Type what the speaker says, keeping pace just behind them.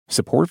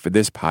Support for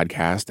this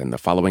podcast and the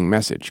following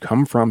message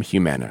come from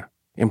Humana.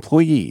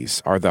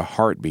 Employees are the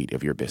heartbeat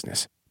of your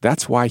business.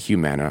 That's why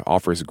Humana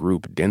offers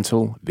group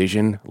dental,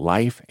 vision,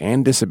 life,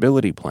 and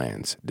disability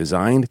plans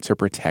designed to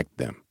protect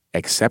them.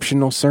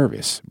 Exceptional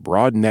service,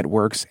 broad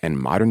networks, and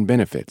modern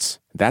benefits.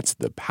 That's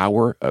the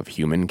power of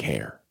human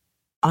care.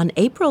 On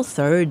April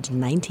 3rd,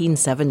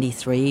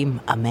 1973,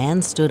 a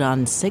man stood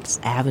on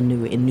 6th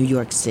Avenue in New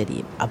York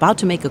City, about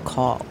to make a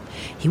call.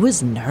 He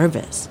was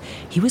nervous.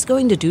 He was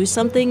going to do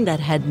something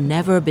that had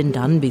never been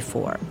done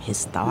before.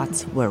 His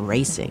thoughts were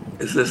racing.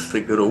 Is this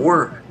thing going to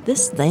work?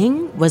 This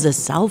thing was a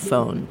cell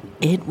phone.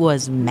 It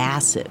was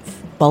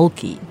massive,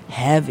 bulky,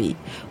 heavy.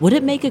 Would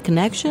it make a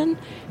connection?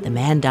 The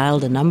man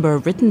dialed a number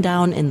written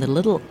down in the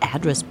little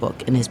address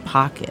book in his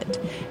pocket.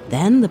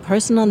 Then the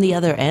person on the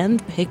other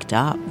end picked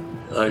up.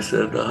 I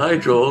said, "Hi,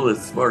 Joel,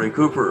 it's Marty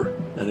Cooper."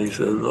 And he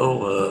said,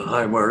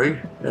 "Hi, Marty."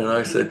 And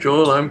I said,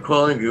 "Joel, I'm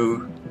calling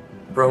you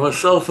from a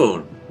cell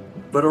phone,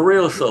 but a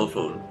real cell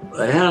phone,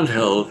 a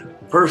handheld,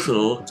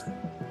 personal,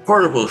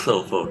 portable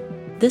cell phone."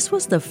 This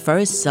was the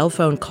first cell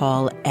phone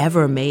call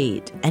ever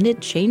made, and it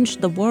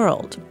changed the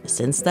world.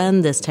 Since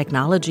then, this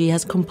technology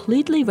has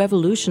completely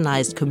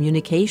revolutionized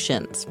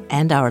communications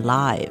and our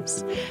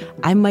lives.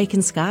 I'm Mike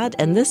and Scott,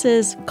 and this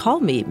is Call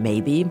Me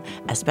Maybe,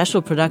 a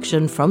special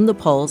production from The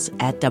Pulse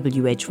at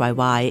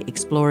WHYY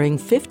exploring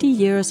 50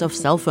 years of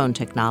cell phone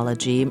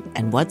technology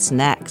and what's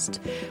next.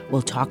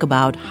 We'll talk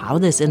about how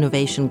this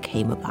innovation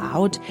came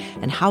about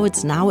and how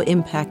it's now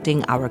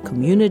impacting our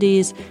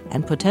communities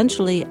and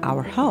potentially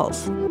our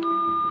health.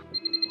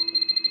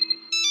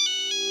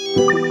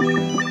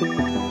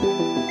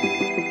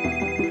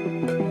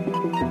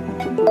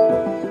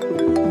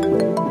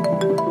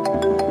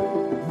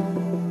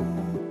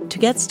 To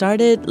get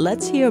started,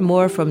 let's hear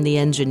more from the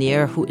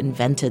engineer who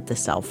invented the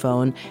cell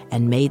phone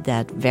and made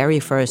that very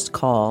first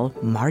call,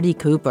 Marty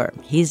Cooper.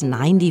 He's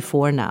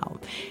 94 now.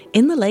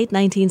 In the late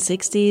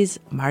 1960s,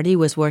 Marty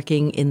was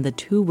working in the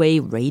two-way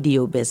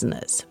radio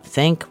business.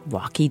 Think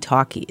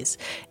walkie-talkies.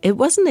 It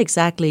wasn't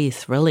exactly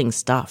thrilling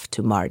stuff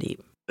to Marty.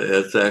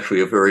 It's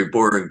actually a very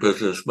boring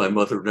business. My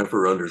mother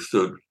never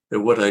understood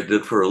what I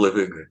did for a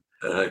living.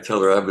 And I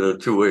tell her I'm in a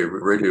two-way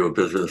radio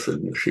business,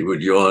 and she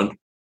would yawn.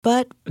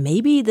 But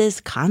maybe this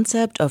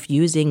concept of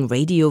using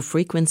radio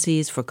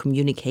frequencies for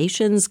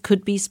communications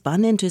could be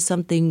spun into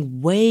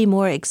something way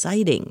more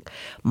exciting.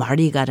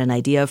 Marty got an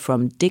idea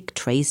from Dick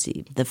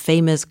Tracy, the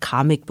famous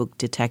comic book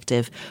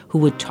detective who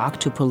would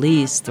talk to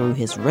police through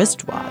his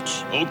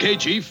wristwatch. Okay,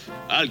 Chief.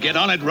 I'll get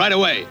on it right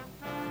away.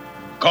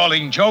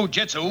 Calling Joe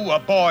Jitsu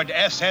aboard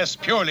SS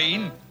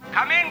Purelean.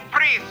 Come in,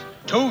 please.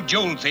 2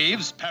 jewel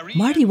thieves.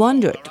 Marty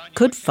wondered,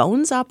 could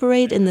phones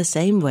operate in the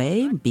same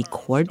way, be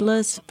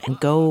cordless, and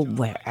go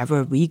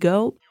wherever we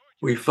go?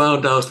 We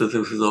found out that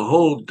this was a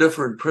whole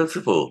different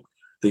principle.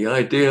 The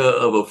idea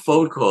of a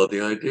phone call, the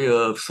idea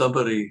of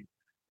somebody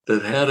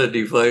that had a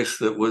device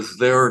that was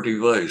their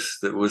device,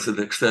 that was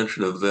an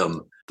extension of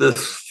them.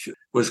 This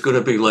was going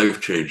to be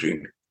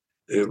life-changing.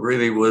 It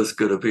really was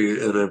going to be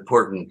an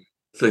important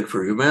thing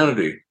for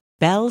humanity.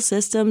 Bell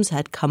Systems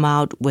had come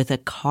out with a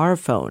car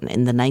phone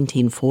in the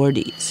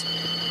 1940s.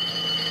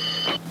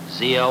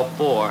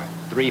 CL4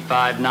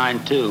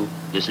 3592.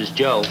 This is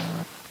Joe.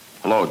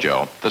 Hello,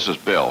 Joe. This is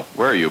Bill.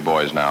 Where are you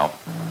boys now?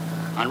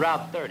 On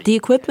Route 30. The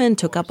equipment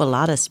took up a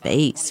lot of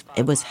space.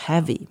 It was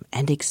heavy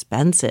and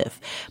expensive.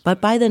 But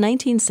by the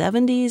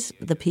 1970s,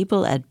 the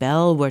people at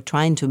Bell were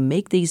trying to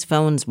make these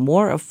phones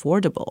more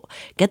affordable,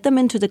 get them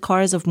into the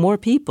cars of more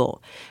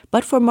people.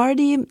 But for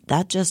Marty,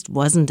 that just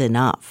wasn't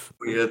enough.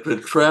 We had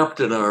been trapped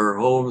in our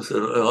homes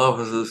and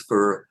offices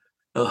for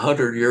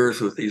 100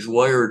 years with these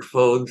wired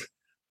phones,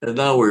 and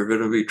now we're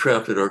going to be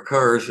trapped in our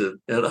cars,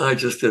 and I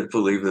just didn't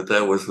believe that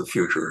that was the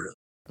future.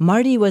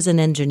 Marty was an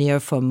engineer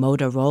for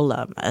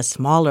Motorola, a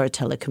smaller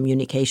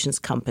telecommunications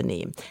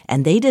company,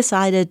 and they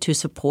decided to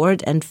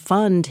support and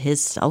fund his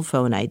cell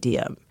phone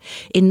idea.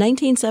 In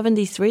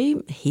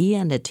 1973, he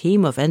and a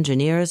team of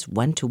engineers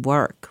went to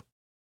work.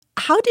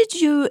 How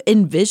did you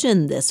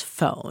envision this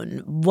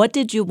phone? What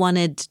did you want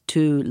it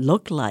to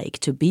look like,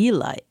 to be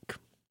like?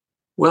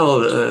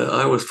 Well,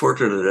 I was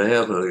fortunate to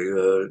have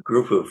a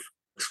group of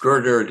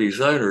extraordinary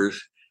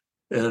designers.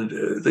 And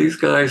these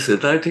guys in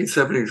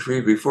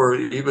 1973, before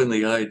even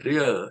the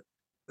idea,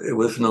 it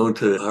was known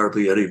to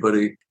hardly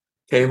anybody,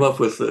 came up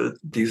with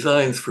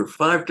designs for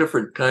 5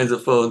 different kinds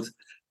of phones.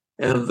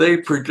 And they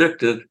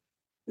predicted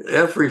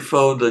every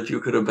phone that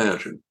you could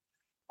imagine.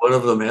 One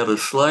of them had a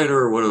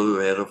slider, one of them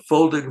had a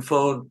folding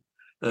phone,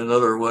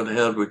 another one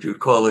had what you'd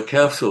call a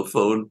capsule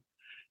phone.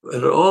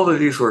 And all of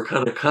these were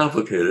kind of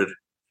complicated.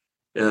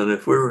 And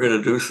if we were going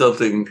to do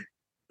something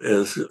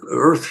as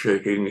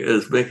earth-shaking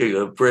as making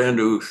a brand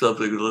new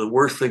something, the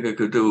worst thing it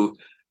could do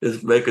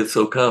is make it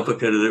so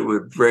complicated it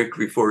would break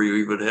before you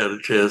even had a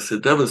chance to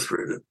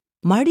demonstrate it.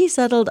 Marty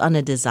settled on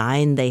a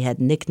design they had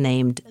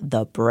nicknamed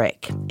the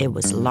Brick. It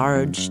was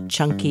large,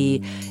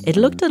 chunky. It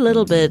looked a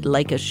little bit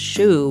like a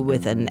shoe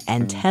with an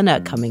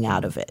antenna coming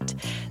out of it.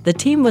 The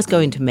team was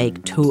going to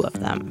make 2 of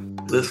them.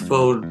 This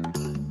phone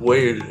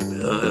weighed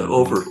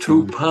over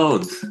 2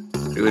 pounds,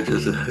 which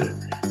is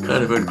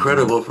kind of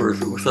incredible for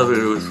something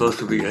that was supposed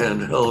to be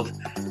handheld.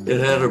 It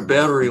had a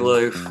battery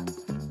life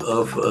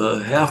of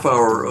a half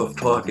hour of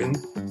talking.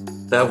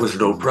 That was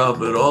no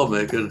problem at all,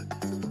 Megan,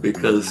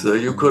 because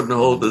you couldn't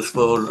hold this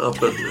phone up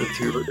to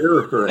your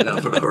ear for a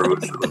half an hour.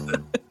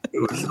 It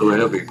was so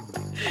heavy.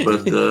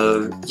 But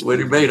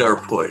we made our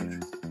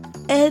point.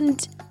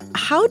 And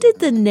how did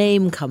the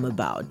name come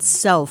about,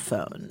 cell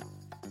phone?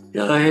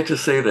 Yeah, I hate to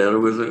say that. It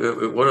was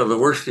one of the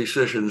worst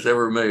decisions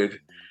ever made,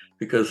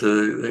 because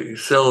the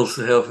cells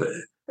have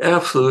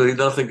absolutely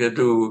nothing to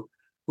do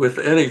with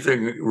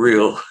anything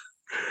real.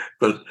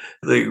 But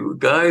the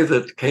guy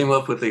that came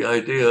up with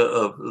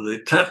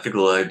the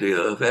technical idea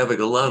of having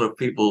a lot of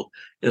people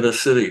in a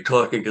city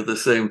talking at the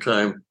same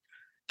time,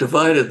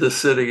 divided the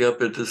city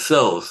up into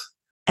cells.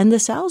 And the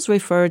cells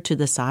refer to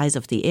the size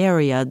of the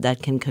area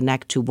that can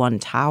connect to one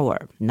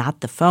tower,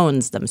 not the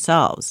phones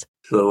themselves.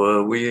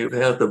 So we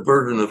had the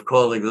burden of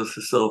calling this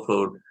a cell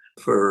phone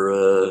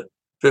for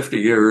 50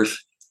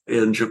 years.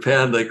 In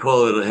Japan, they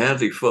call it a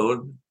handy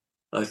phone.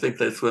 I think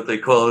that's what they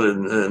call it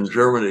in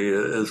Germany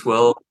as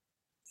well.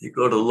 You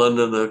go to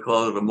London, they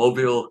call it a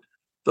mobile.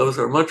 Those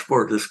are much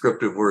more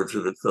descriptive words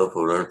than a cell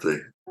phone, aren't they?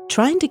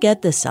 Trying to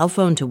get the cell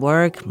phone to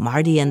work,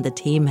 Marty and the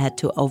team had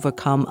to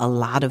overcome a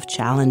lot of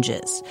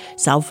challenges.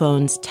 Cell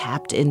phones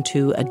tapped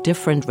into a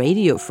different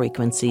radio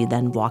frequency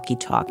than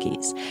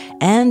walkie-talkies,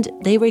 and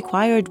they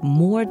required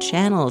more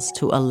channels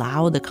to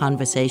allow the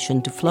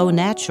conversation to flow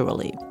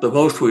naturally. The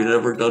most we'd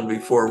ever done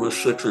before was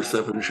 6 or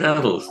 7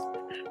 channels,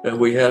 and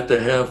we had to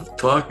have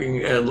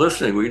talking and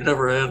listening. We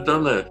never had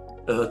done that.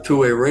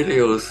 Two-way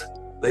radios,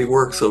 they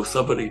work so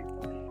somebody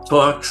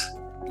talks,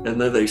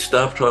 and then they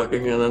stop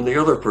talking, and then the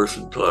other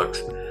person talks.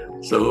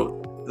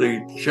 So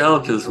the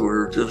challenges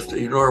were just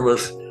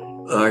enormous.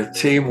 Our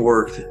team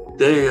worked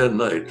day and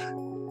night.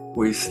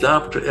 We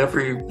stopped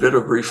every bit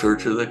of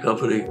research in the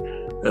company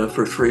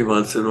for 3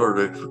 months in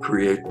order to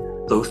create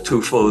those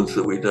 2 phones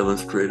that we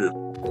demonstrated.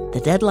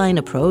 The deadline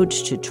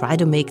approached to try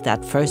to make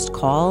that first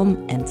call,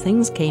 and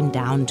things came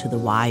down to the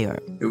wire.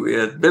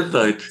 At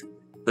midnight,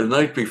 the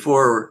night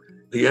before,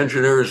 the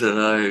engineers and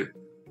I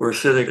were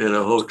sitting in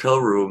a hotel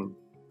room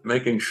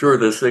making sure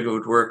this thing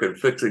would work and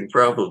fixing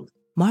problems.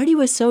 Marty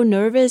was so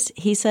nervous,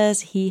 he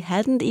says he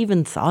hadn't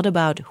even thought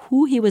about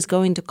who he was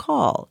going to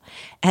call.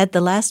 At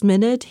the last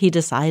minute, he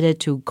decided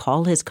to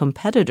call his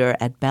competitor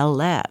at Bell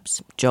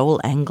Labs,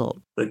 Joel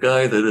Engel. The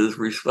guy that is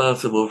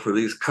responsible for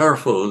these car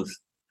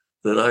phones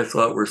that I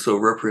thought were so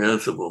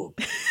reprehensible.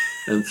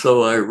 And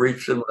so I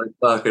reached in my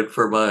pocket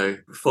for my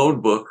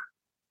phone book,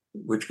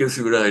 which gives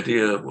you an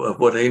idea of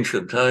what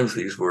ancient times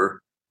these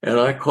were. And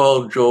I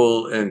called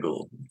Joel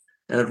Engel.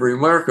 And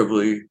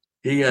remarkably,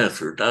 he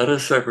answered, not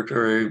his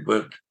secretary,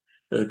 but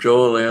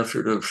Joel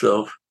answered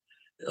himself.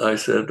 I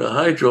said,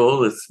 "Hi,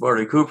 Joel, it's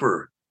Marty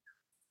Cooper."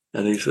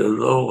 And he said,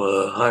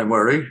 "Hi,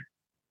 Marty."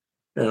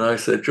 And I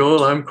said,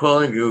 "Joel, I'm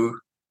calling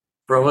you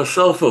from a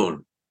cell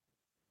phone,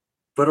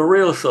 but a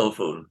real cell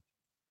phone,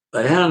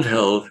 a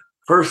handheld,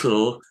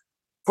 personal,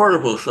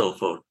 portable cell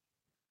phone."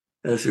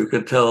 As you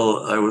can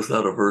tell, I was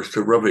not averse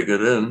to rubbing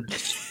it in.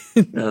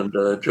 And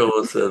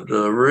Joel said,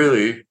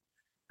 "Really?"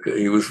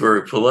 He was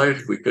very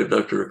polite. We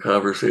conducted a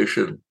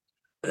conversation.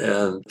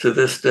 And to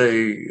this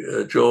day,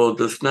 Joel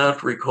does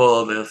not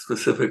recall that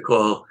specific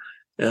call.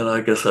 And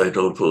I guess I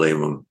don't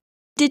blame him.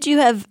 Did you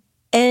have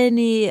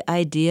any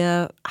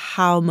idea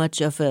how much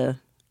of a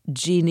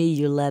genie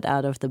you let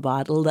out of the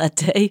bottle that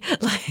day?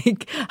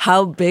 Like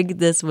how big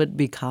this would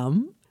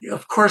become? Yeah,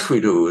 of course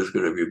we knew it was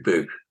going to be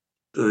big.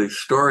 The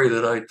story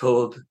that I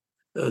told,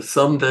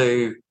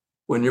 someday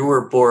when you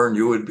were born,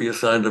 you would be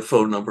assigned a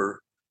phone number.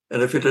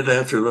 And if you didn't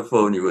answer the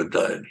phone, you had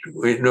died.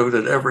 We knew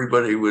that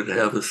everybody would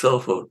have a cell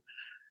phone.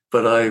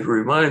 But I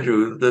remind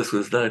you, this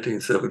was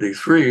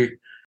 1973.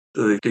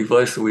 The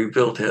device that we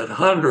built had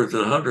hundreds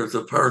and hundreds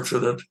of parts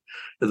in it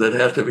that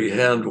had to be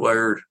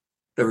hand-wired.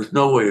 There was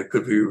no way it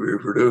could be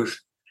reproduced.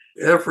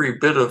 Every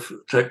bit of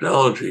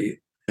technology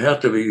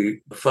had to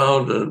be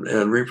found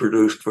and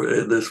reproduced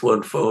in this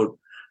one phone.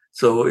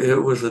 So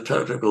it was a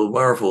technical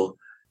marvel.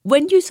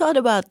 When you thought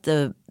about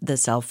the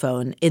cell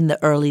phone in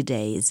the early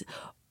days,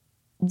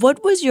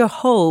 what was your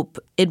hope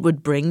it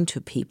would bring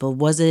to people?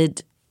 Was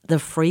it the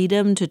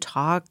freedom to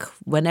talk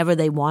whenever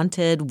they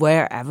wanted,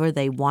 wherever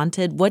they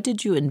wanted? What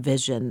did you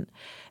envision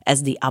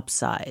as the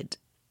upside?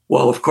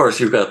 Well, of course,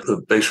 you got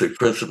the basic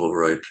principle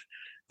right,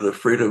 the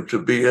freedom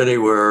to be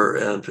anywhere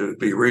and to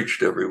be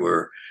reached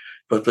everywhere.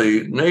 But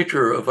the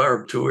nature of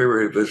our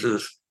two-way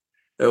business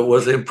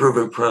was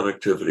improving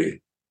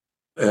productivity.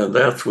 And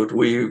that's what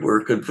we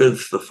were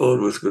convinced the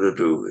phone was going to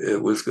do.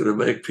 It was going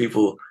to make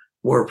people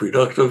more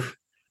productive.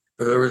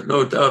 There was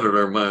no doubt in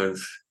our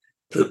minds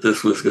that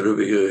this was going to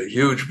be a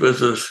huge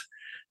business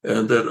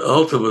and that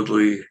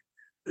ultimately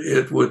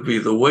it would be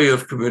the way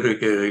of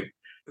communicating.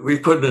 We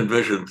couldn't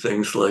envision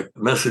things like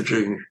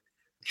messaging,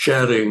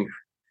 chatting,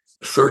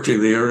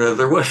 searching the internet.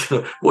 There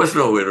was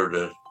no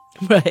internet.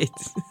 Right.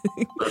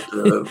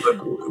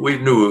 But we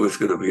knew it was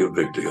going to be a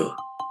big deal.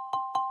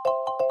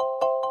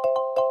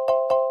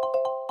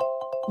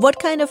 What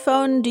kind of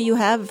phone do you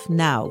have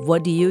now?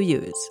 What do you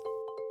use?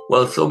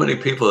 Well, so many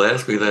people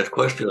ask me that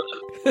question.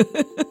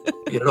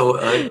 If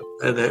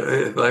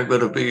I'm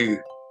going to be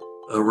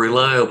a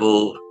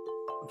reliable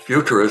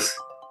futurist,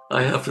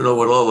 I have to know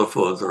what all the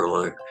phones are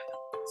like.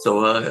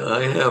 So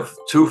I have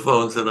two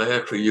phones that I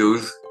actually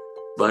use.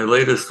 My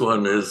latest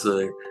one is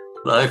an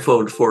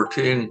iPhone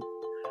 14,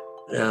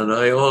 and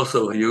I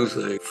also use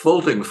a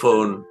folding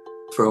phone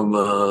from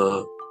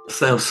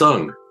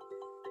Samsung.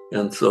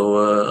 And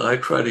so I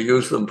try to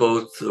use them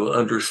both to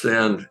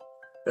understand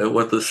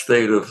what the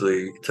state of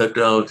the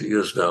technology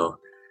is now.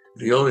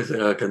 The only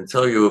thing I can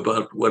tell you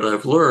about what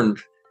I've learned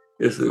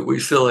is that we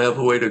still have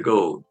a way to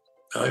go.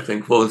 I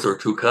think phones are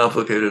too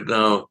complicated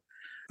now.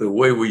 The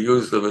way we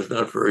use them is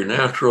not very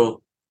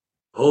natural.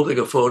 Holding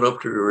a phone up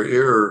to your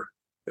ear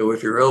and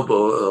with your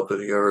elbow up in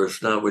the air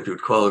is not what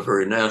you'd call a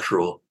very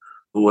natural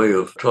way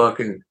of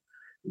talking.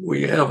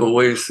 We have a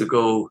ways to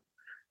go.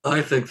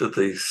 I think that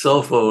the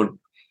cell phone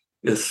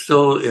is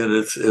still in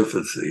its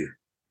infancy.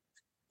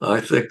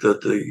 I think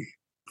that the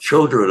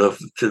children of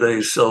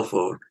today's cell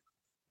phone,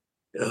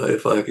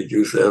 if I could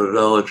use that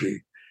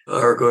analogy,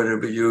 are going to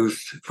be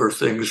used for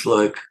things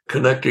like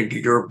connecting to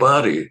your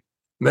body,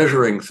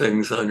 measuring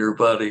things on your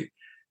body,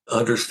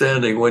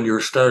 understanding when you're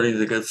starting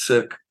to get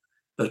sick,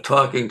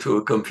 talking to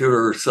a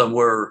computer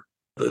somewhere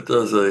that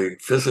does a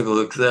physical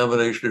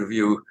examination of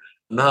you,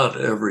 not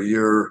every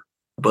year,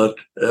 but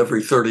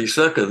every 30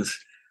 seconds.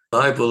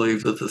 I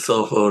believe that the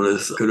cell phone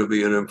is going to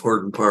be an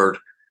important part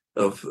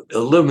of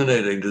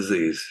eliminating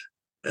disease.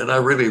 And I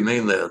really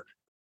mean that.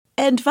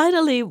 And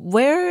finally,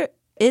 where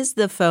is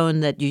the phone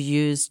that you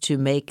used to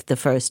make the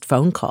first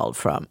phone call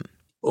from?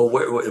 Oh,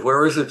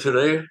 where is it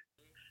today?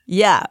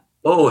 Yeah.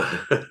 Oh,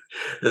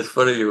 it's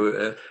funny.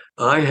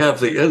 I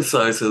have the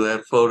insides of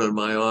that phone in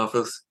my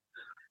office,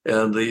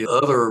 and the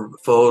other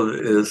phone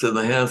is in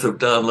the hands of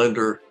Don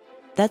Linder.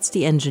 That's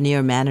the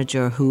engineer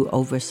manager who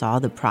oversaw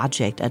the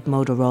project at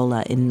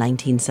Motorola in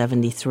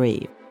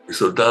 1973.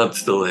 So Don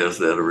still has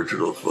that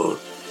original phone.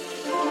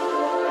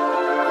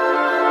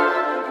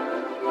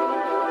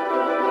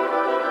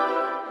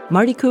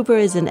 Marty Cooper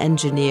is an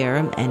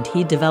engineer, and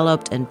he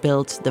developed and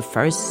built the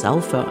first cell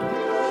phone.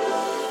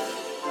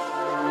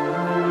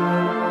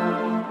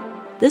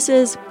 This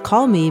is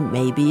Call Me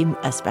Maybe,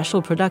 a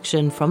special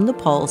production from The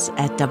Pulse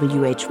at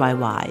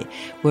WHYY.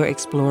 We're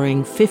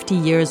exploring 50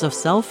 years of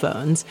cell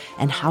phones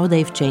and how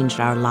they've changed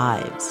our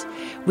lives.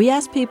 We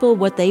asked people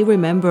what they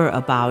remember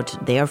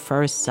about their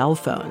first cell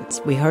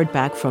phones. We heard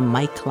back from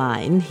Mike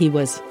Klein. He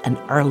was an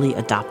early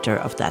adopter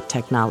of that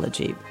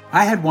technology.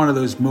 I had one of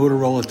those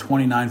Motorola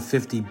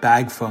 2950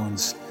 bag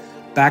phones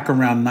back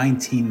around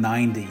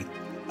 1990.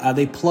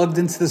 They plugged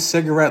into the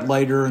cigarette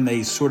lighter and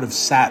they sort of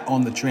sat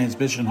on the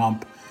transmission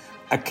hump.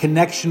 A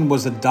connection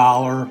was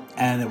 $1,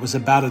 and it was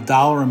about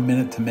 $1 a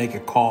minute to make a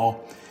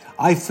call.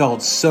 I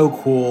felt so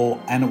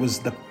cool, and it was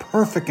the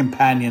perfect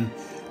companion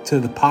to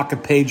the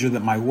pocket pager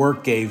that my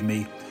work gave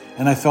me,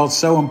 and I felt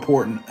so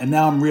important. And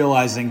now I'm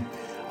realizing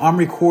I'm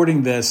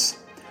recording this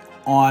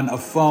on a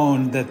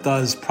phone that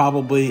does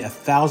probably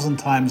 1,000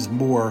 times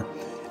more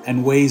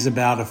and weighs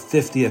about a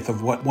 50th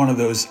of what one of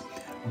those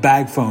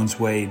bag phones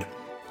weighed.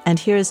 And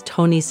here's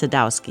Tony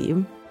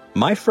Sadowski.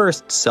 My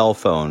first cell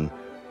phone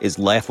is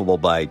laughable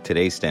by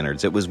today's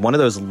standards. It was one of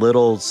those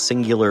little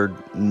singular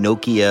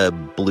Nokia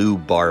blue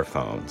bar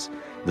phones,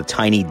 the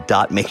tiny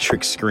dot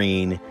matrix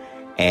screen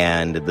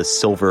and the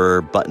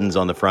silver buttons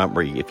on the front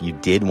where if you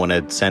did want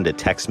to send a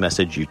text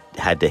message, you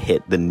had to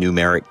hit the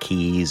numeric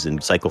keys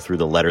and cycle through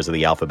the letters of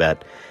the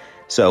alphabet.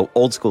 So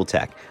old school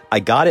tech. I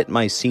got it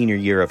my senior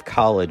year of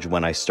college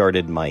when I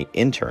started my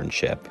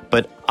internship,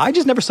 but I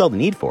just never saw the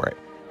need for it.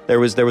 There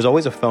was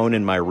always a phone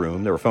in my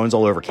room. There were phones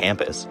all over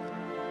campus.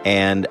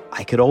 And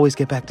I could always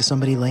get back to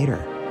somebody later.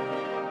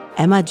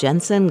 Emma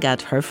Jensen got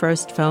her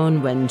first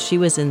phone when she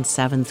was in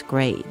 7th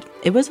grade.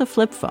 It was a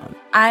flip phone.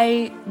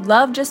 I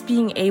love just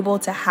being able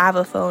to have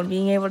a phone,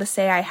 being able to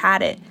say I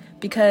had it,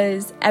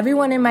 because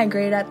everyone in my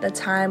grade at the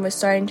time was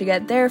starting to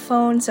get their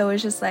phone, so it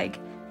was just like,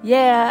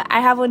 yeah,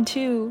 I have one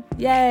too,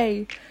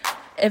 yay.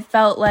 It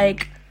felt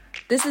like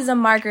this is a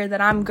marker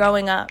that I'm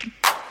growing up.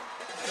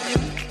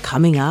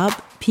 Coming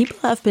up, people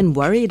have been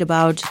worried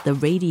about the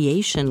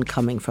radiation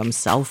coming from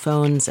cell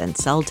phones and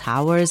cell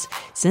towers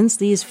since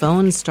these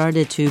phones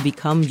started to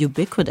become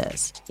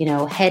ubiquitous.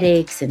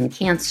 Headaches and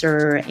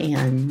cancer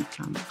and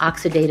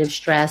oxidative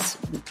stress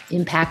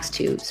impacts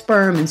to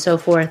sperm and so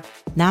forth.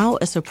 Now,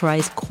 a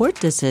surprise court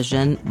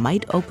decision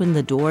might open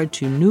the door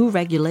to new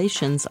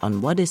regulations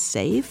on what is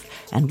safe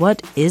and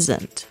what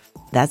isn't.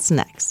 That's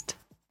next.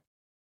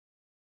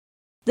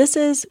 This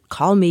is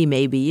Call Me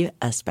Maybe,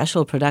 a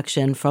special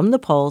production from The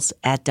Pulse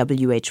at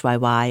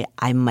WHYY.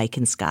 I'm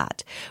Maiken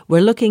Scott.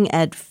 We're looking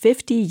at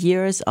 50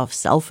 years of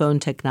cell phone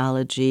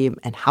technology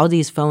and how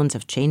these phones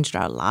have changed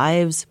our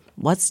lives.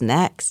 What's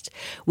next?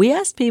 We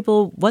asked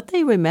people what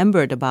they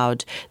remembered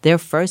about their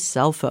first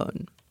cell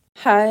phone.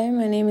 Hi,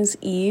 my name is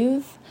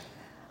Eve.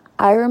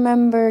 I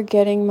remember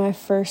getting my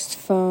first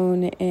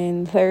phone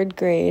in 3rd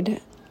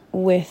grade.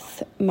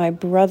 with my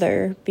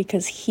brother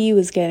because he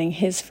was getting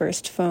his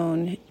first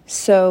phone.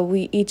 So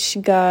we each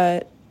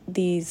got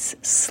these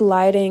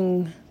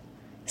sliding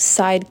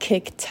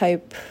Sidekick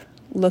type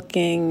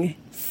looking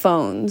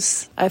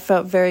phones. I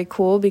felt very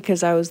cool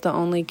because I was the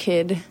only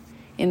kid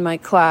in my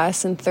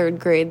class in 3rd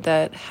grade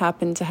that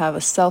happened to have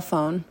a cell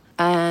phone,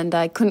 and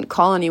I couldn't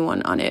call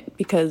anyone on it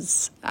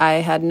because I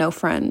had no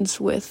friends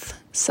with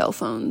cell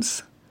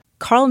phones.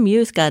 Carl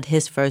Muth got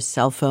his first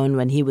cell phone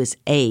when he was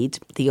 8,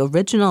 the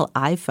original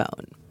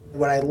iPhone.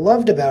 What I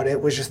loved about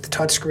it was just the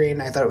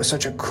touchscreen. I thought it was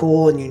such a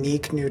cool and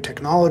unique new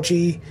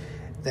technology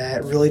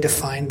that really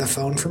defined the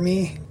phone for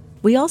me.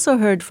 We also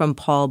heard from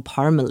Paul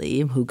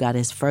Parmalee, who got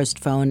his first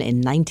phone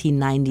in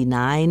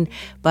 1999,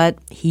 but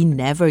he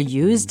never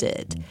used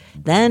it.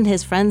 Then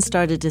his friends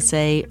started to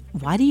say,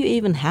 "Why do you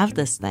even have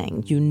this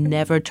thing? You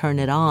never turn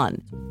it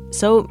on."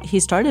 So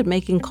he started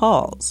making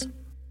calls.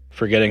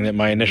 Forgetting that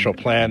my initial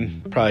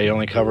plan probably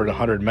only covered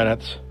 100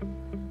 minutes,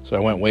 so I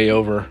went way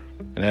over,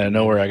 and out of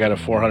nowhere I got a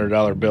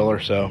 $400 bill or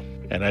so.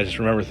 And I just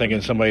remember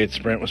thinking somebody at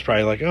Sprint was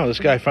probably like, "Oh, this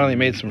guy finally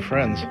made some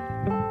friends."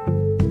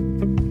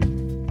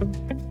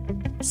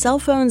 Cell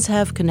phones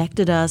have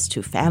connected us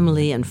to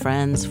family and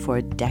friends for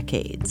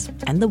decades.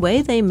 And the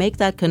way they make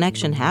that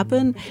connection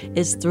happen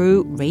is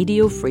through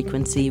radio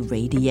frequency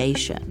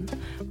radiation.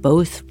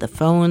 Both the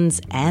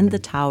phones and the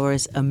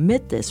towers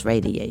emit this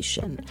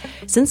radiation.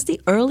 Since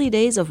the early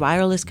days of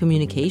wireless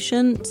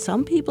communication,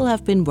 some people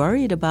have been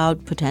worried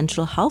about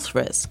potential health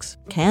risks,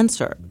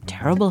 cancer,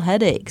 terrible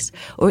headaches,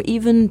 or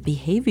even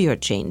behavior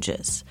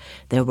changes.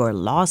 There were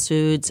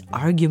lawsuits,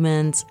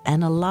 arguments,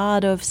 and a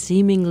lot of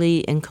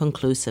seemingly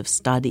inconclusive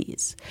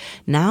studies.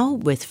 Now,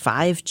 with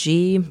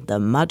 5G, the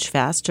much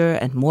faster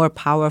and more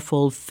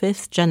powerful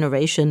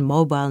 5th-generation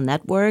mobile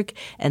network,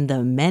 and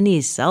the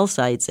many cell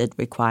sites it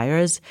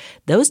requires,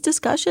 those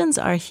discussions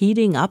are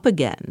heating up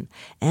again,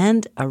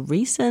 and a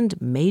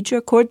recent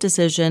major court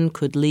decision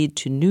could lead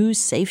to new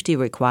safety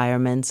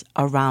requirements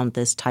around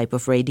this type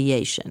of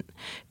radiation.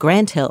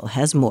 Grant Hill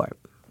has more.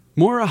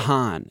 Maura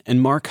Hahn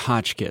and Mark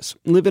Hotchkiss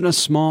live in a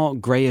small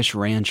grayish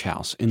ranch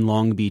house in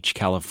Long Beach,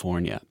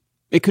 California.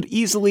 It could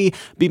easily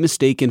be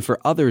mistaken for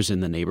others in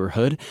the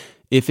neighborhood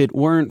if it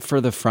weren't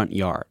for the front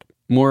yard.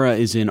 Maura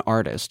is an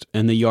artist,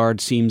 and the yard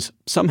seems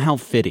somehow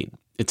fitting.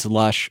 It's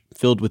lush,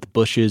 filled with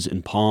bushes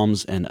and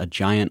palms and a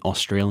giant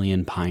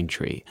Australian pine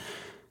tree.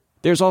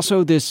 There's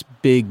also this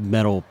big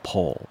metal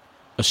pole,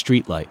 a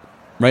streetlight,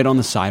 right on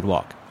the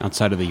sidewalk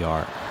outside of the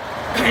yard.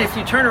 If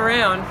you turn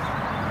around,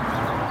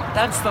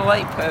 that's the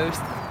light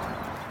post.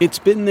 It's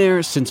been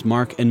there since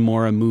Mark and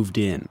Maura moved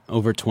in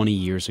over 20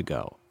 years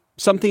ago.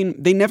 Something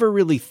they never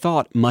really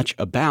thought much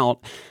about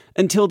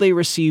until they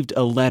received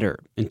a letter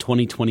in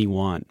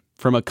 2021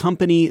 from a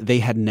company they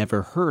had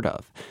never heard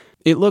of.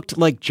 It looked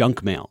like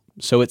junk mail,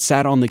 so it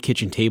sat on the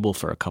kitchen table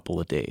for a couple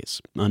of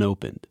days,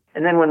 unopened.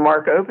 And then when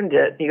Mark opened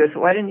it, he goes,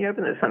 "Why didn't you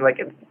open this?" I'm like,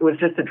 "It was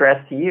just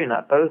addressed to you,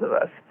 not both of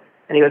us."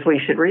 And he goes, "Well,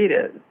 you should read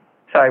it."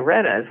 So I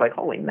read it. It's like,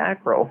 holy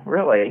mackerel,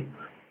 really?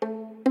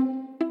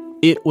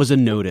 It was a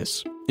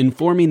notice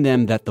informing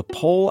them that the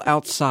pole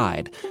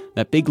outside,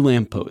 that big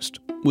lamppost,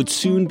 would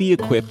soon be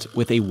equipped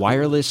with a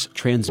wireless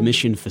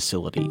transmission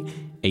facility,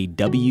 a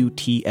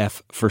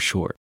WTF for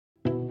short.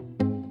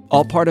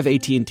 All part of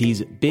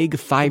AT&T's big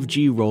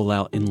 5G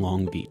rollout in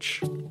Long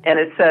Beach. And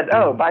it said,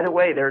 "Oh, by the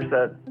way, there's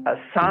a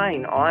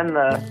sign on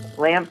the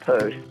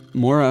lamppost."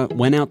 Maura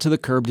went out to the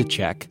curb to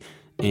check,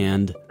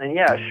 and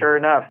yeah, sure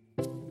enough,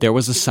 there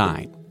was a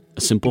sign,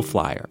 a simple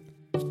flyer,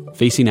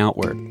 facing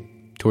outward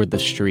toward the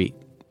street.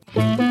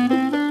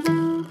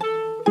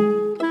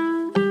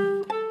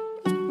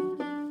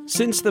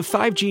 Since the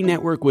 5G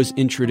network was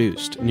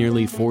introduced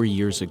nearly 4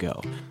 years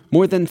ago,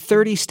 more than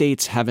 30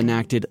 states have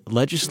enacted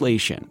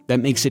legislation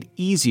that makes it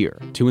easier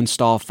to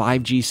install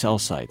 5G cell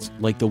sites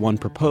like the one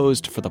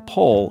proposed for the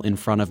pole in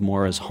front of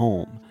Maura's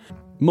home.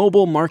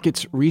 Mobile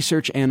markets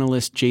research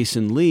analyst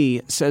Jason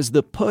Lee says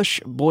the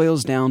push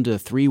boils down to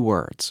 3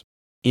 words: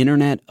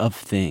 Internet of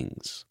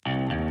Things.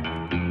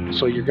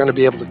 So you're going to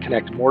be able to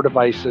connect more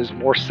devices,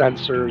 more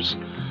sensors,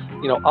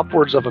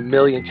 upwards of 1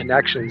 million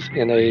connections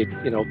in a,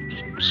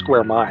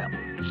 square mile.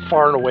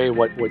 Far and away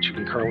what you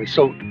can currently.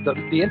 So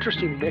the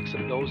interesting mix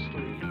of those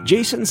 3.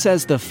 Jason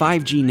says the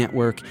 5G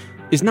network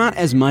is not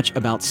as much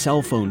about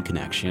cell phone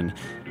connection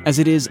as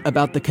it is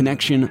about the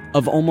connection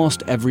of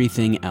almost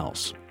everything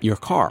else. Your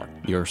car,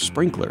 your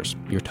sprinklers,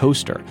 your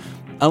toaster.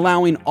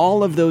 Allowing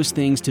all of those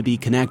things to be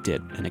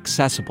connected and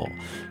accessible,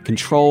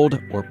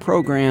 controlled or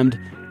programmed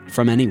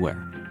from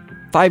anywhere.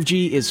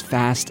 5G is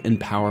fast and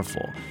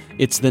powerful.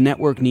 It's the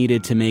network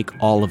needed to make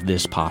all of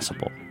this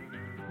possible.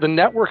 The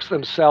networks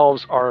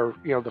themselves are,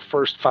 the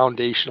first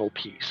foundational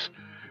piece.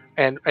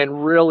 And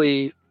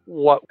really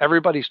what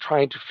everybody's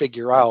trying to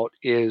figure out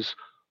is,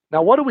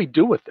 now what do we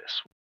do with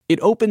this? It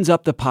opens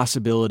up the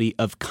possibility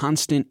of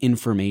constant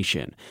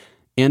information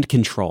and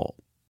control.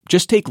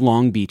 Just take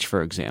Long Beach,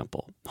 for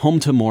example, home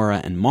to Maura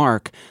and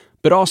Mark,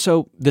 but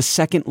also the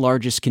second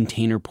largest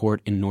container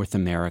port in North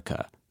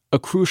America, a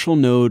crucial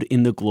node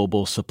in the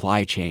global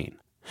supply chain.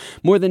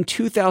 More than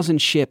 2,000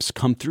 ships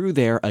come through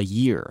there a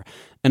year,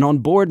 and on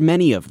board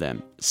many of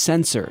them,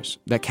 sensors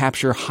that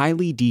capture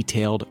highly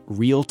detailed,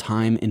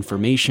 real-time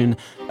information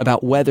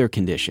about weather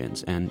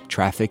conditions and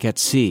traffic at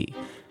sea.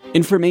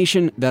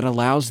 Information that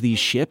allows these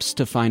ships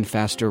to find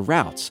faster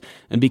routes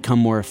and become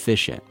more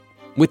efficient.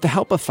 With the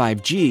help of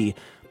 5G,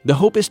 the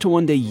hope is to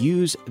one day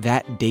use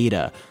that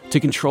data to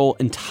control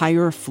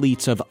entire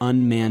fleets of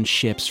unmanned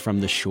ships from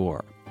the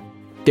shore.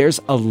 There's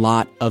a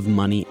lot of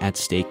money at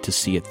stake to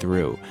see it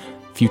through,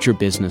 future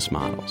business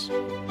models.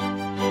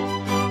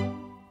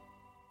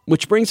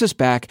 Which brings us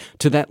back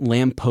to that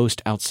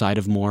lamppost outside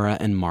of Maura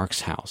and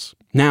Mark's house,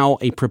 now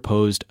a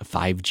proposed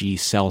 5G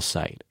cell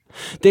site.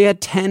 They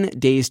had 10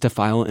 days to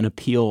file an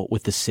appeal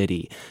with the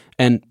city,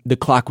 and the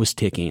clock was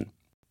ticking.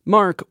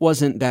 Mark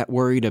wasn't that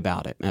worried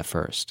about it at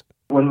first.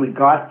 When we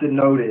got the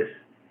notice,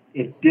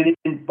 it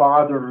didn't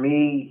bother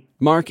me.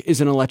 Mark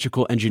is an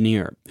electrical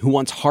engineer who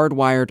once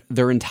hardwired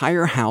their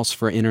entire house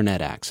for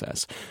internet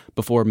access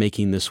before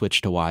making the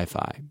switch to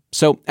Wi-Fi.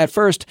 So at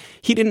first,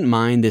 he didn't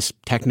mind this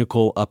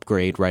technical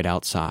upgrade right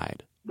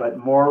outside. But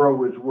Maura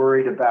was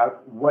worried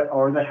about what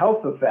are the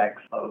health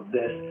effects of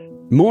this.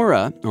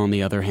 Maura, on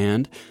the other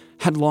hand,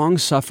 had long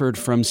suffered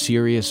from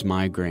serious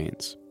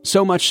migraines.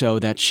 So much so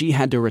that she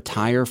had to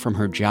retire from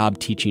her job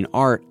teaching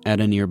art at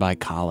a nearby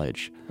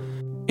college.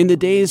 In the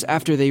days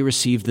after they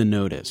received the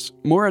notice,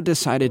 Maura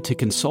decided to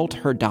consult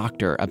her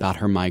doctor about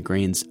her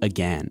migraines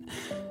again.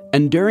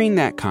 And during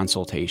that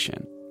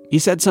consultation, he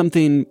said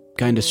something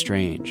kind of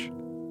strange.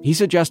 He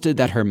suggested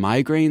that her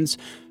migraines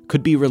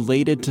could be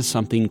related to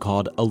something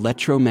called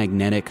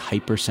electromagnetic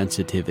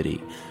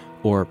hypersensitivity,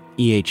 or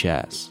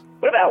EHS.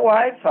 What about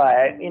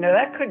Wi-Fi?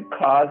 That could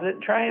cause it.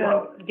 Try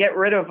and get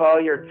rid of all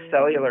your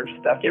cellular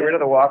stuff. Get rid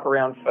of the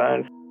walk-around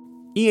phones.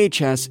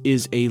 EHS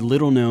is a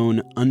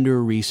little-known,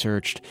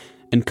 under-researched,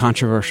 and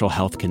controversial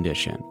health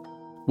condition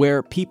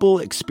where people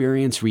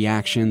experience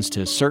reactions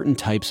to certain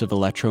types of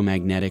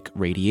electromagnetic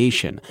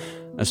radiation,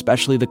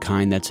 especially the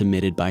kind that's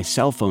emitted by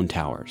cell phone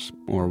towers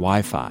or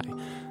Wi-Fi.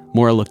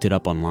 Maura looked it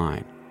up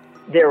online.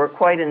 There were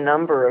quite a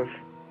number of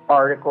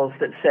articles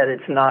that said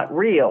it's not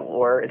real,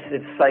 or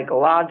it's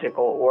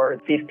psychological, or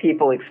these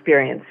people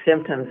experience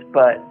symptoms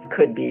but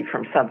could be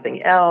from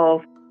something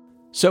else.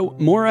 So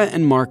Maura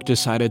and Mark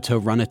decided to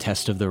run a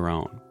test of their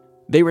own.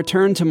 They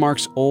returned to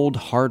Mark's old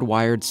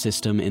hardwired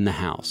system in the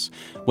house,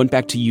 went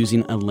back to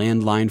using a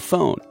landline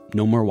phone,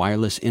 no more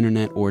wireless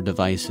internet or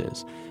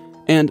devices.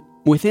 And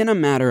within a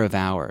matter of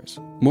hours,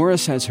 Maura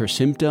says her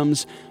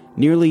symptoms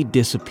nearly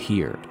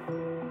disappeared.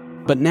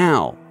 But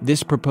now,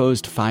 this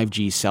proposed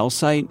 5G cell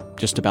site,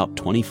 just about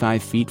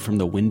 25 feet from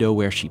the window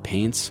where she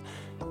paints,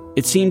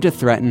 it seemed to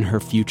threaten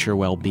her future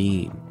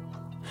well-being.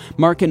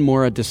 Mark and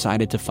Maura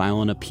decided to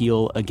file an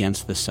appeal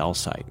against the cell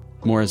site.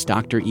 Maura's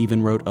doctor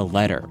even wrote a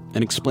letter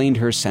and explained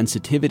her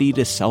sensitivity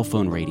to cell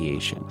phone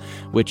radiation,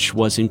 which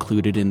was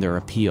included in their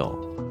appeal.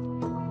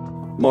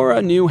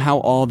 Maura knew how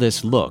all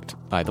this looked,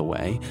 by the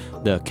way,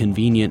 the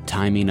convenient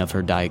timing of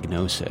her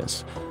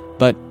diagnosis.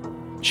 But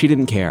she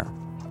didn't care.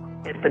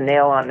 It's the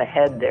nail on the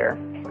head there.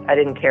 I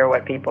didn't care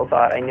what people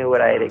thought. I knew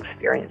what I had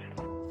experienced.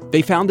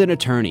 They found an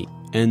attorney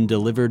and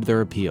delivered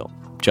their appeal,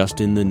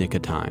 just in the nick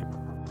of time.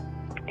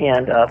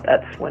 And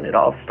that's when it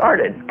all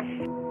started.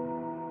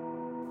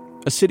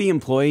 A city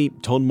employee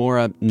told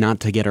Maura not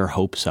to get her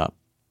hopes up.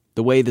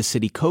 The way the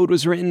city code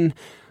was written,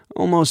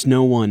 almost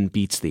no one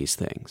beats these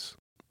things.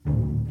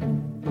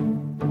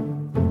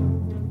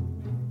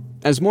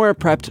 As Maura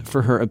prepped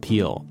for her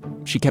appeal,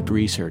 she kept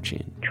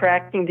researching.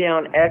 Tracking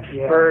down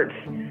experts,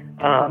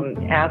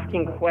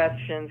 asking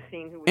questions,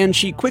 seeing who... And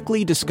she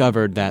quickly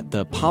discovered that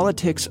the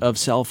politics of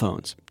cell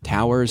phones,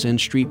 towers, and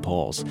street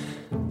poles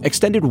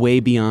extended way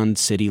beyond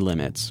city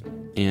limits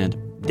and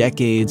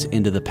decades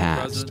into the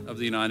past. President of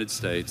the United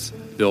States,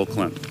 Bill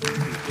Clinton.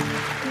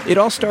 It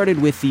all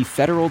started with the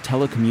Federal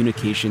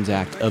Telecommunications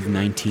Act of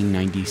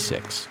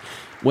 1996,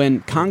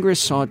 when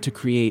Congress sought to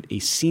create a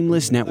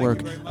seamless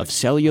network of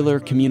cellular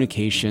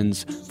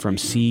communications from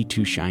sea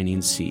to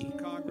shining sea.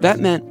 That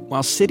meant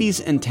while cities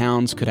and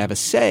towns could have a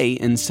say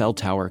in cell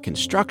tower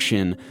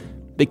construction,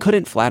 they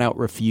couldn't flat out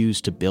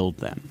refuse to build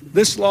them.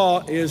 This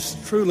law is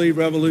truly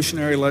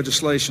revolutionary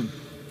legislation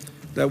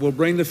that will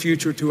bring the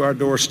future to our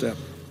doorstep.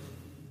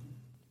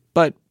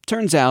 But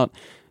turns out,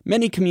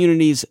 many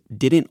communities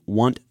didn't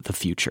want the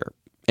future,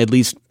 at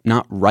least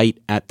not right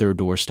at their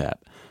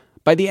doorstep.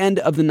 By the end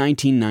of the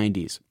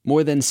 1990s,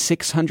 more than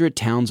 600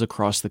 towns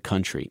across the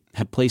country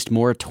had placed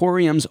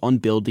moratoriums on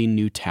building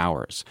new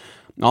towers,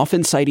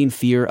 often citing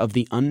fear of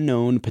the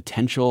unknown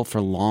potential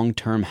for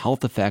long-term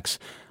health effects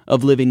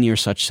of living near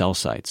such cell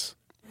sites.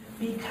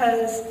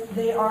 Because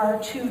they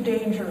are too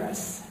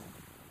dangerous.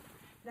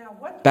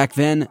 Back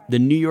then, the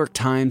New York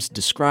Times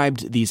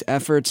described these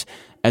efforts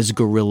as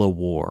guerrilla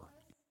war,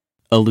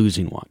 a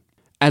losing one.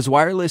 As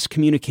wireless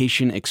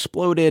communication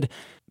exploded,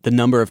 the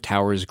number of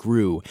towers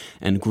grew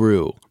and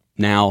grew.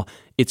 Now,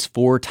 it's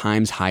 4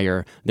 times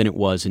higher than it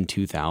was in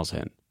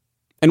 2000.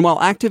 And while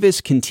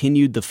activists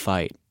continued the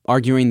fight,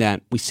 arguing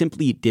that we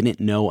simply didn't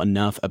know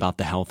enough about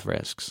the health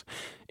risks,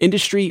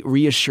 Industry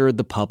reassured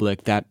the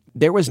public that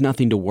there was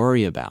nothing to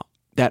worry about,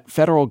 that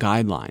federal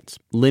guidelines,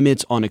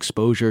 limits on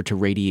exposure to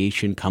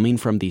radiation coming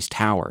from these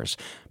towers,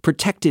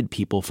 protected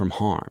people from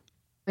harm.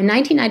 In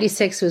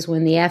 1996 was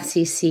when the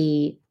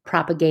FCC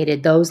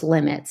propagated those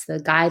limits, the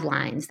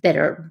guidelines that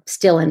are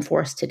still in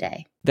force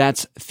today.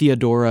 That's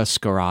Theodora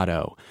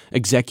Scarato,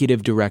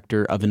 Executive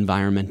Director of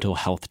Environmental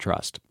Health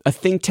Trust, a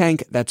think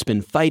tank that's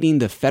been fighting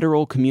the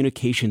Federal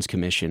Communications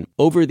Commission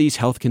over these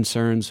health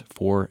concerns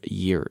for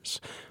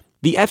years.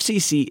 The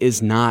FCC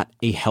is not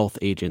a health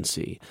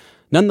agency.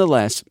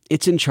 Nonetheless,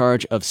 it's in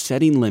charge of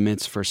setting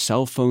limits for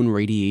cell phone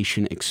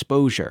radiation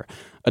exposure,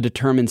 a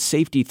determined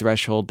safety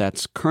threshold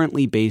that's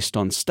currently based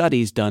on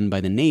studies done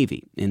by the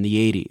Navy in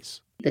the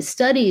 80s. The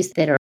studies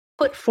that are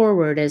put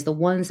forward as the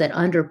ones that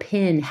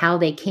underpin how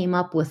they came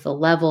up with the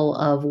level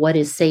of what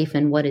is safe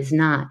and what is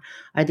not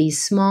are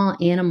these small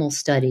animal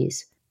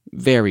studies.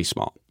 Very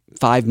small.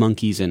 5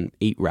 monkeys and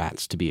 8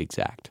 rats, to be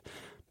exact.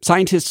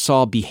 Scientists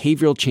saw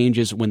behavioral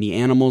changes when the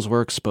animals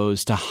were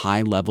exposed to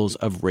high levels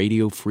of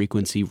radio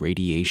frequency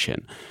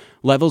radiation,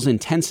 levels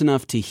intense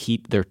enough to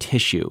heat their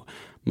tissue,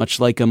 much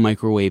like a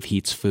microwave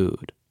heats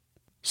food.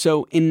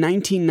 So in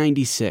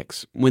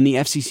 1996, when the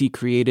FCC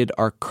created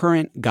our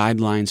current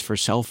guidelines for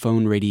cell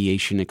phone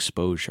radiation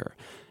exposure,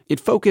 it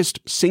focused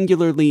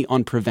singularly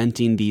on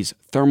preventing these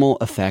thermal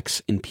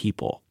effects in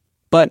people.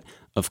 But,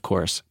 of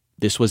course,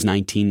 this was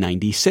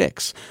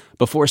 1996,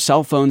 before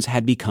cell phones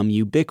had become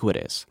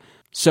ubiquitous.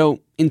 So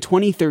in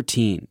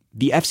 2013,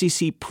 the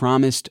FCC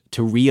promised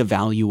to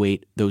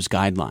reevaluate those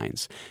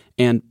guidelines,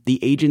 and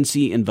the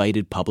agency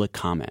invited public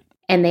comment.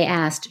 And they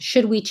asked,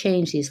 should we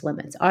change these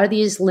limits? Are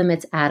these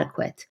limits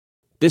adequate?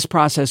 This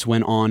process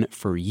went on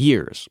for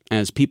years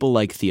as people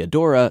like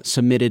Theodora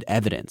submitted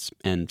evidence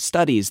and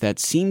studies that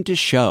seemed to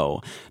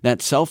show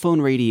that cell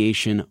phone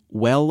radiation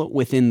well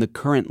within the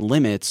current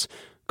limits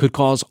could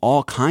cause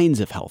all kinds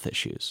of health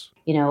issues.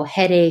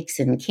 Headaches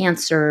and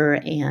cancer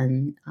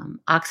and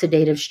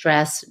oxidative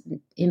stress,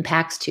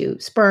 impacts to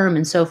sperm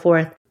and so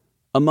forth.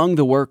 Among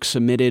the work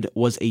submitted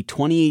was a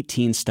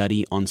 2018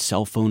 study on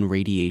cell phone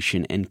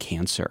radiation and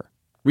cancer.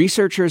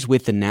 Researchers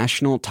with the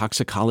National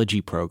Toxicology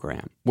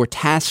Program were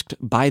tasked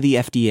by the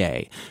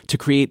FDA to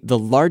create the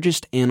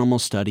largest animal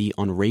study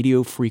on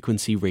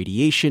radiofrequency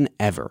radiation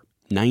ever,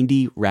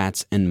 90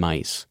 rats and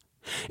mice.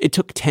 It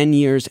took 10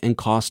 years and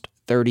cost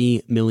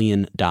 $30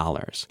 million.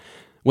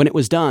 When it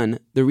was done,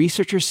 the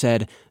researchers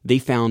said they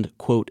found,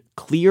 quote,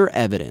 clear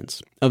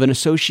evidence of an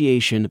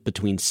association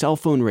between cell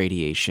phone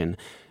radiation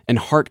and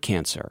heart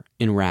cancer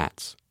in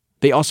rats.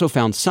 They also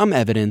found some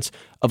evidence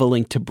of a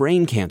link to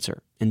brain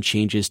cancer and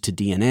changes to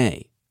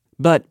DNA.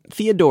 But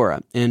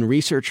Theodora and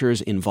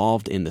researchers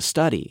involved in the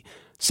study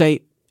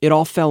say it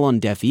all fell on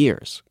deaf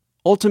ears.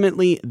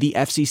 Ultimately, the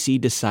FCC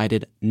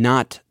decided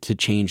not to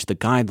change the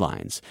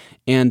guidelines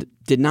and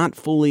did not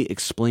fully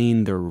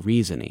explain their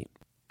reasoning.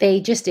 They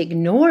just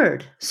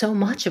ignored so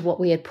much of what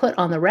we had put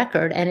on the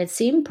record, and it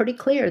seemed pretty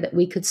clear that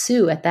we could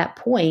sue at that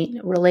point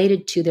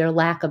related to their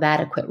lack of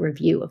adequate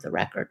review of the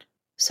record.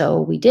 So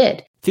we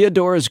did.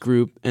 Theodora's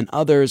group and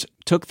others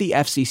took the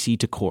FCC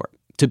to court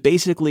to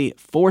basically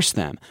force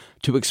them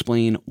to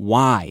explain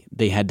why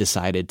they had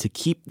decided to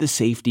keep the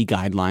safety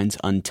guidelines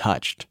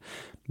untouched.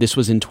 This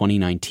was in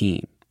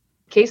 2019.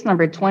 Case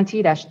number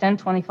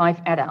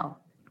 20-1025 et al.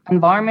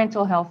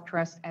 Environmental Health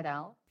Trust et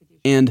al.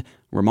 And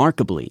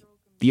remarkably,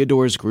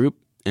 Theodora's group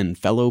and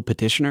fellow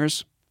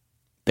petitioners,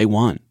 they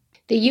won.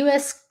 The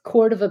U.S.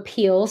 Court of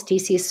Appeals,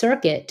 D.C.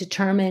 Circuit,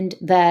 determined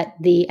that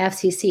the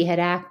FCC had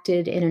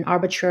acted in an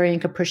arbitrary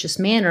and capricious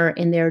manner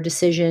in their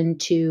decision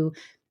to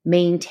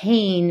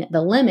maintain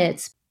the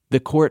limits. The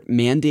court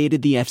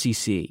mandated the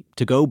FCC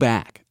to go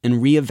back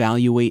and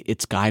reevaluate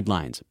its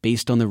guidelines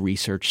based on the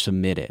research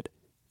submitted.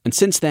 And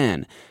since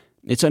then,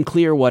 it's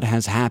unclear what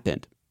has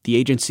happened. The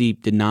agency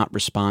did not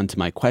respond to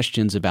my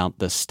questions about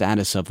the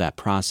status of that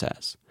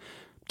process.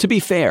 To be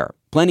fair,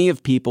 plenty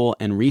of people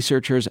and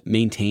researchers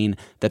maintain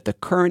that the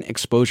current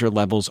exposure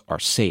levels are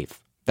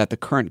safe, that the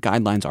current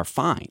guidelines are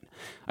fine.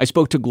 I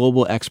spoke to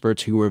global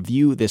experts who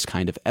review this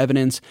kind of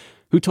evidence,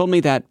 who told me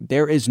that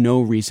there is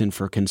no reason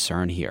for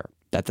concern here,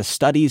 that the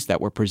studies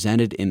that were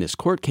presented in this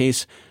court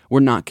case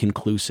were not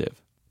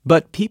conclusive.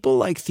 But people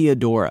like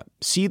Theodora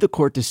see the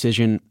court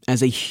decision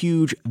as a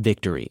huge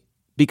victory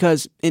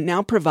because it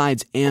now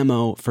provides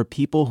ammo for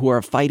people who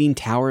are fighting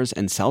towers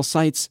and cell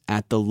sites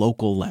at the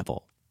local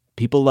level.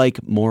 People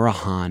like Maura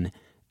Hahn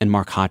and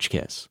Mark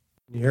Hotchkiss.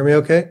 Can you hear me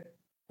okay?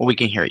 Well, we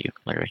can hear you,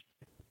 Larry.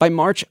 By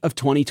March of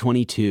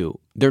 2022,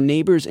 their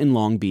neighbors in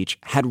Long Beach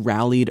had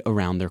rallied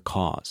around their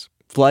cause,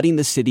 flooding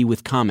the city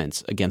with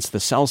comments against the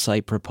cell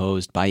site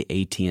proposed by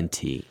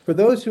AT&T. For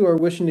those who are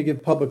wishing to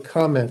give public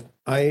comment,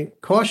 I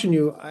caution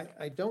you,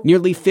 I don't...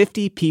 Nearly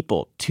 50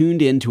 people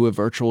tuned in to a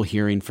virtual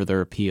hearing for their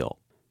appeal,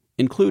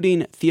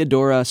 including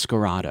Theodora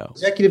Scarato.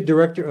 Executive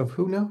Director of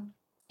who now?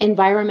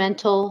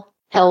 Environmental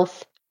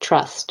Health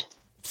Trust.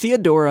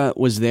 Theodora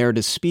was there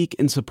to speak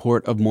in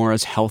support of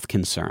Maura's health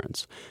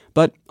concerns,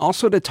 but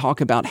also to talk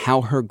about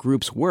how her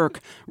group's work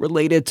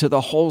related to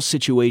the whole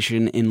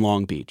situation in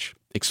Long Beach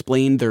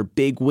explained their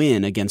big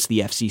win against the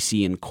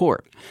FCC in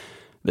court.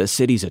 The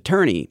city's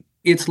attorney,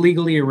 it's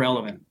legally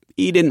irrelevant.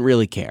 He didn't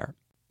really care.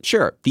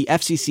 Sure, the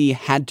FCC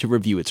had to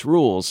review its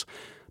rules,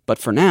 but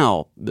for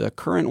now, the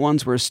current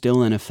ones were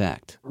still in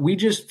effect. We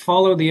just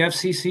follow the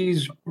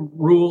FCC's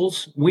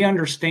rules. We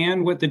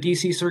understand what the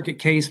D.C. Circuit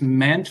case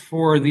meant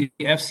for the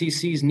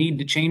FCC's need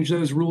to change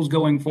those rules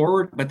going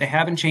forward, but they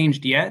haven't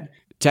changed yet.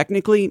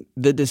 Technically,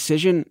 the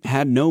decision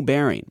had no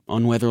bearing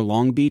on whether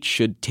Long Beach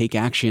should take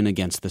action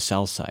against the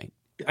cell site.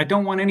 I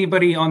don't want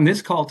anybody on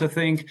this call to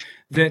think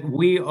that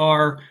we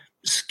are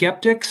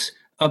skeptics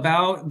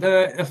about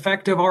the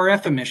effect of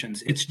RF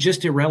emissions. It's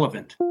just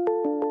irrelevant.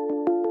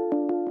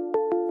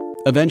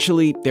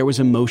 Eventually, there was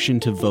a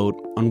motion to vote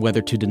on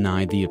whether to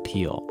deny the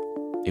appeal.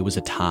 It was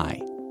a tie,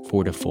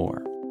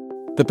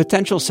 4-4. The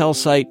potential cell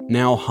site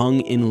now hung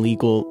in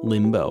legal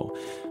limbo,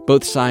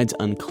 both sides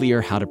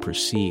unclear how to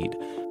proceed.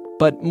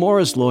 But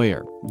Mora's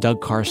lawyer,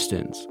 Doug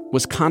Karstens,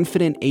 was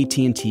confident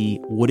AT&T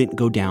wouldn't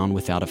go down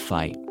without a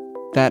fight,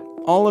 that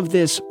all of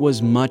this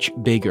was much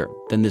bigger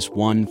than this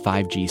one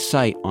 5G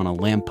site on a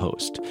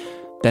lamppost,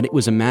 that it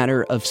was a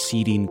matter of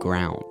ceding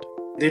ground.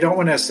 They don't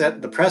want to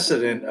set the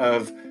precedent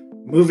of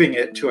moving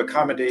it to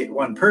accommodate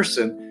one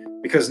person,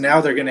 because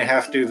now they're going to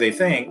have to, they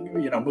think,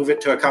 move it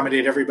to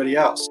accommodate everybody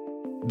else.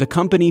 The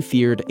company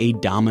feared a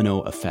domino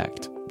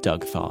effect,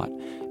 Doug thought.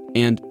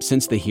 And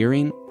since the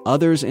hearing,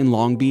 others in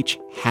Long Beach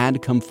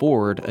had come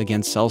forward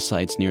against cell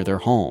sites near their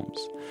homes.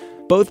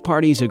 Both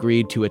parties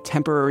agreed to a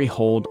temporary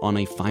hold on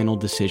a final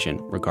decision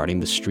regarding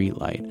the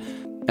streetlight.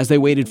 As they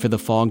waited for the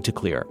fog to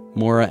clear,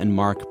 Mora and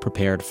Mark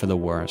prepared for the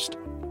worst.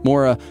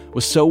 Mora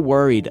was so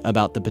worried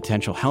about the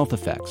potential health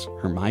effects,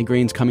 her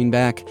migraines coming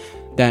back,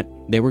 that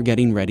they were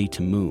getting ready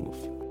to move.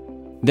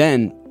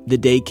 Then, the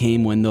day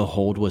came when the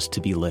hold was to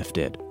be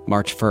lifted,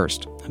 March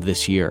 1st of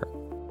this year.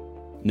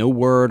 No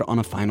word on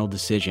a final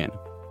decision.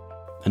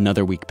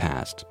 Another week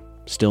passed.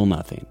 Still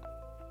nothing.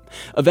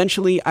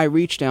 Eventually, I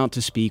reached out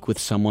to speak with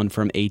someone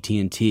from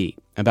AT&T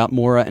about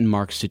Mora and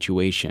Mark's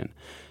situation.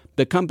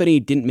 The company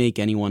didn't make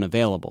anyone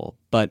available,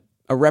 but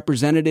a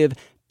representative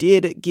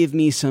did give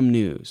me some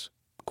news.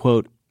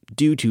 Quote,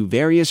 due to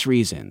various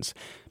reasons,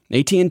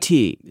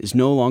 AT&T is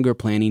no longer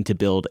planning to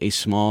build a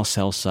small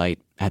cell site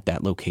at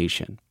that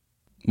location.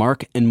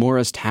 Mark and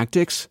Mora's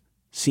tactics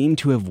seem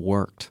to have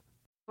worked.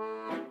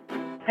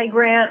 Hey,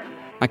 Grant.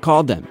 I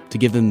called them to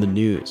give them the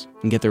news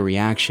and get their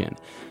reaction.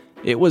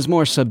 It was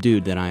more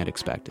subdued than I had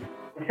expected.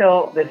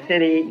 Until the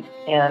city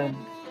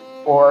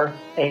or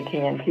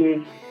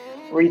AT&T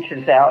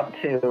reaches out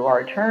to our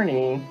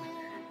attorney,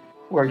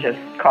 we're just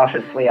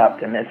cautiously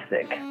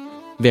optimistic.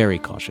 Very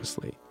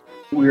cautiously.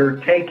 We're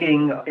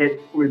taking it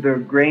with a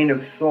grain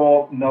of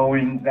salt,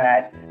 knowing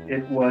that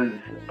it was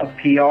a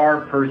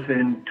PR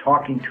person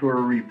talking to a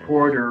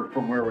reporter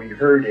from where we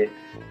heard it,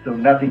 so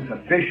nothing's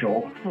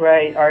official.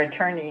 Right, our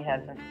attorney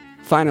hasn't.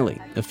 Finally,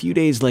 a few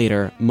days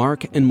later,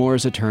 Mark and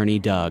Mora's attorney,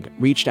 Doug,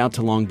 reached out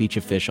to Long Beach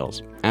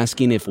officials,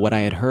 asking if what I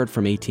had heard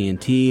from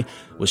AT&T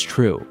was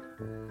true.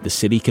 The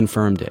city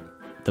confirmed it.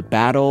 The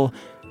battle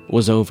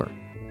was over.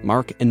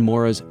 Mark and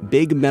Mora's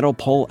big metal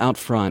pole out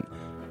front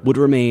would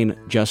remain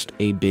just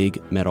a big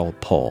metal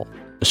pole,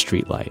 a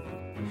streetlight.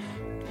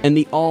 And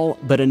the all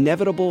but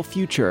inevitable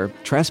future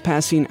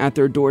trespassing at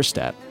their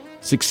doorstep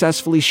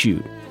successfully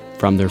shooed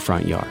from their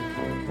front yard.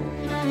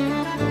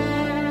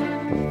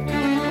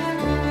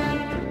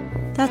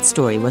 That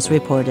story was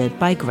reported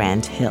by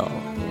Grant Hill.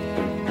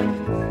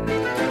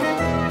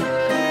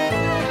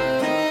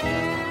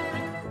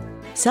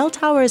 Cell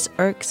towers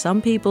irk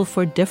some people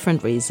for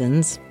different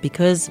reasons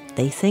because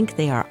they think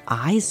they are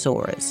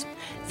eyesores.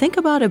 Think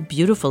about a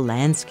beautiful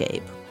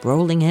landscape,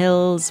 rolling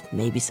hills,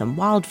 maybe some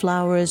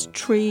wildflowers,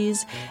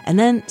 trees, and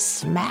then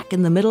smack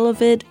in the middle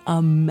of it,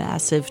 a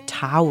massive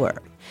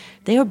tower.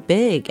 They are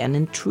big and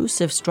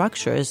intrusive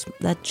structures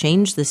that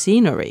change the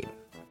scenery.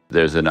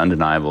 There's an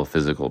undeniable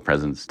physical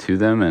presence to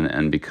them,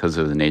 and because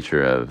of the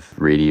nature of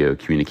radio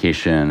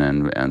communication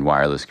and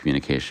wireless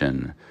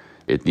communication,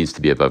 it needs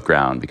to be above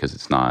ground because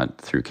it's not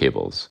through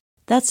cables.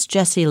 That's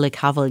Jesse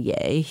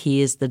LeCavalier.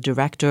 He is the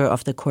director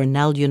of the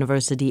Cornell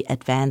University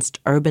Advanced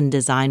Urban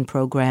Design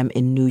Program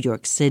in New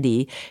York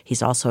City.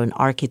 He's also an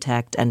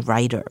architect and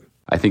writer.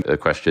 I think the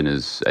question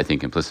is,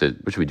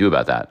 implicit. What should we do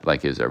about that?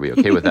 Are we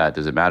okay with that?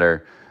 Does it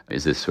matter?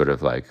 Is this sort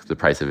of like the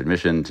price of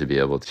admission to be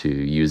able to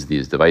use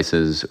these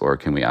devices, or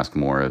can we ask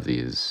more of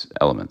these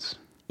elements?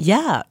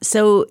 Yeah.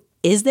 So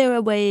is there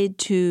a way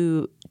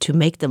to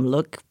make them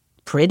look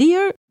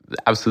prettier?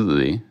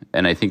 Absolutely.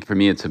 And I think for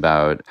me, it's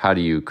about how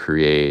do you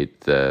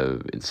create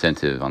the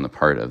incentive on the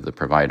part of the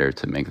provider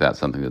to make that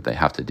something that they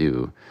have to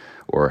do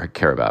or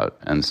care about.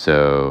 And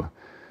so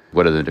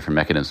what are the different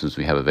mechanisms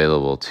we have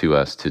available to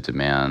us to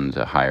demand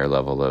a higher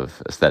level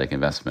of aesthetic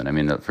investment? I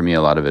mean, for me,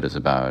 a lot of it is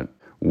about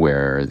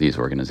where these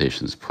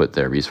organizations put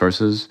their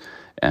resources,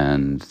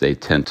 and they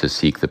tend to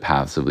seek the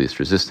paths of least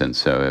resistance.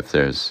 So if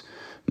there's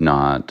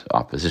not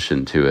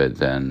opposition to it,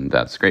 then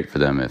that's great for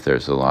them. If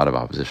there's a lot of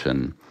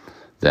opposition,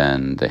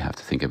 then they have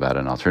to think about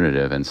an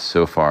alternative. And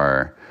so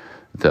far,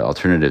 The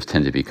alternatives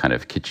tend to be kind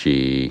of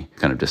kitschy,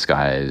 kind of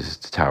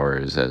disguised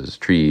towers as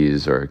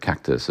trees or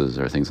cactuses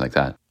or things like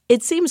that.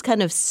 It seems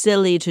kind of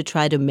silly to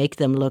try to make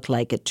them look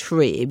like a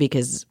tree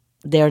because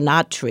they're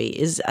not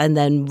trees. And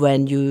then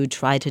when you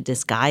try to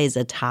disguise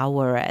a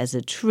tower as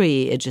a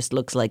tree, it just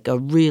looks like a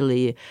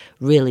really,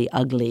 really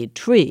ugly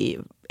tree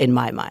in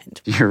my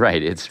mind. You're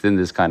right. It's in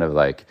this kind of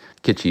like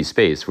kitschy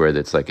space where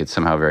it's like it's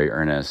somehow very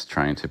earnest,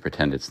 trying to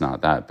pretend it's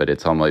not that. But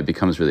it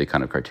becomes really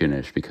kind of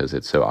cartoonish because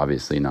it's so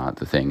obviously not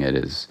the thing it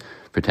is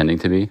pretending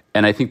to be.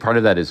 And I think part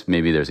of that is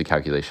maybe there's a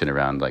calculation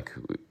around like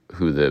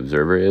who the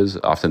observer is.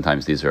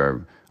 Oftentimes these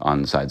are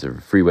on sides of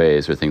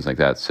freeways or things like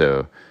that.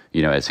 So,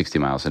 at 60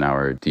 miles an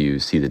hour, do you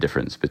see the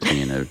difference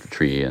between a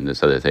tree and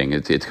this other thing?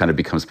 It kind of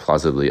becomes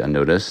plausibly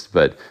unnoticed,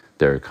 but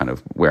they're kind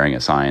of wearing a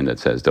sign that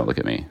says, don't look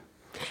at me.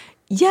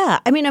 Yeah,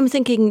 I mean, I'm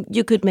thinking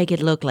you could make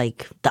it look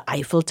like the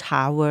Eiffel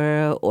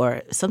Tower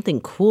or something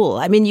cool.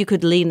 I mean, you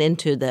could lean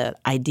into the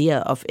idea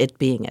of it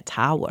being a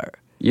tower.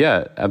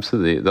 Yeah,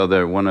 absolutely. Though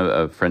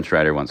a French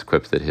writer once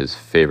quipped that his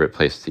favorite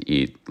place to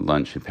eat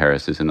lunch in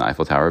Paris is in the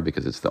Eiffel Tower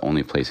because it's the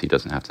only place he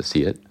doesn't have to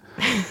see it.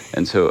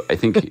 And so I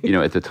think,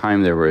 at the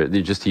time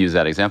just to use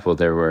that example,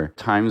 there were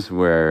times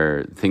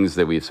where things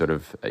that we've sort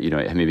of,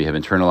 maybe have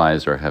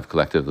internalized or have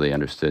collectively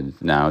understood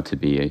now to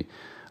be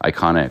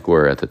iconic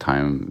were at the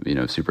time,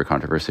 super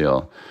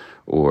controversial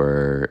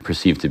or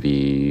perceived to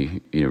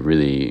be,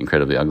 really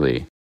incredibly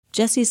ugly.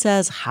 Jesse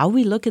says how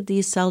we look at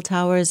these cell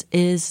towers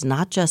is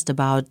not just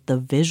about the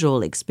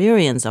visual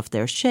experience of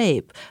their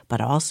shape, but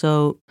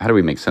also how do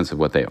we make sense of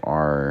what they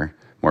are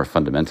more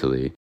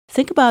fundamentally?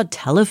 Think about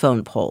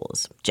telephone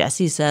poles.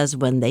 Jesse says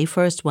when they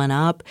first went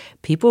up,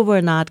 people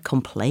were not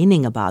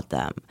complaining about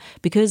them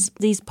because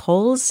these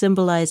poles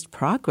symbolized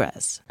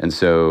progress. And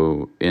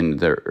so in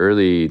the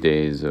early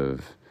days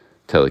of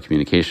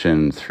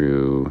telecommunication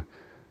through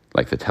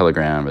like the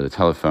telegram or the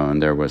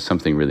telephone, there was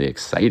something really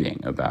exciting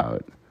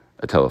about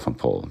a telephone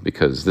pole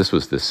because this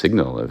was the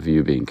signal of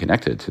you being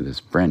connected to this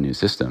brand new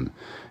system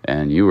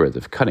and you were at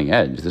the cutting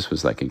edge. This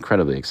was like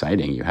incredibly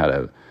exciting. You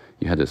had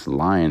this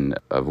line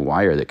of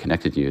wire that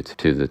connected you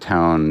to the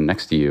town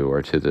next to you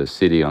or to the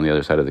city on the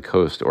other side of the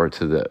coast or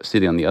to the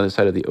city on the other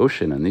side of the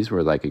ocean. And these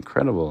were like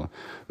incredible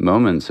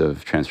moments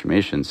of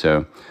transformation.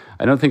 So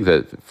I don't think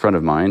that front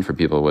of mind for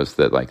people was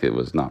that like it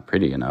was not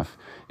pretty enough.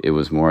 It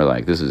was more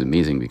like, this is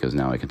amazing because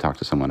now I can talk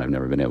to someone I've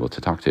never been able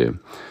to talk to.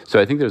 So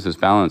I think there's this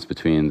balance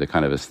between the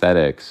kind of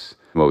aesthetics,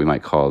 what we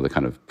might call the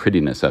kind of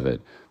prettiness of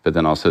it, but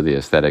then also the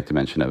aesthetic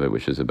dimension of it,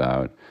 which is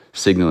about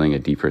signaling a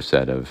deeper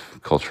set of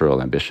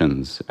cultural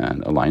ambitions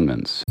and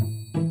alignments.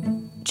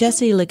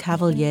 Jesse Le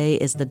Cavalier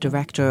is the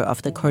director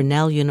of the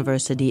Cornell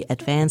University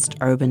Advanced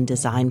Urban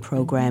Design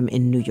Program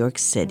in New York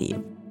City.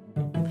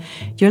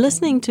 You're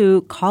listening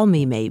to Call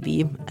Me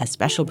Maybe, a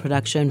special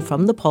production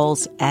from The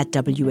Pulse at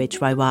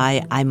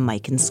WHYY. I'm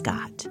Maiken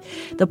Scott.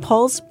 The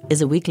Pulse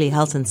is a weekly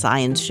health and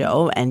science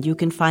show, and you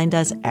can find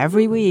us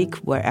every week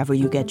wherever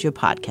you get your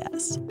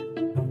podcasts.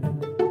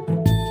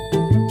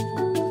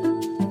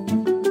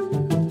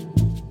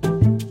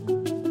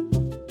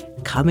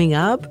 Coming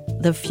up,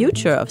 the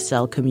future of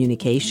cell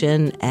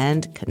communication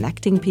and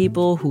connecting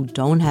people who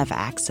don't have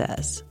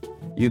access.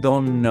 You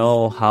don't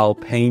know how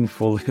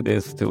painful it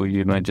is to,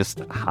 just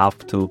have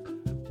to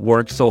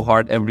work so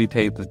hard every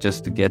day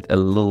just to get a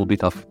little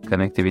bit of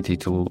connectivity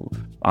to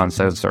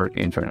uncensored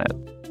internet.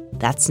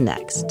 That's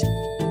next.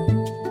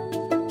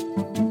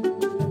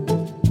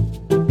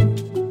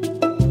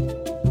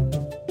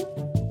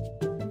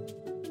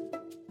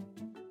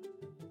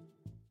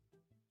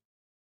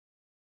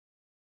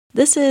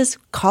 This is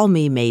Call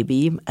Me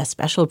Maybe, a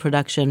special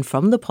production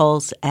from The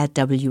Pulse at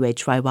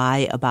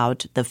WHYY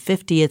about the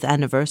 50th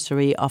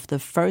anniversary of the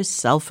first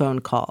cell phone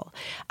call.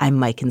 I'm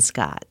Maiken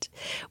Scott.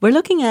 We're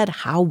looking at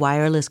how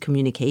wireless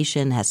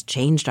communication has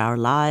changed our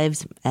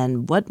lives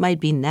and what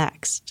might be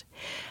next.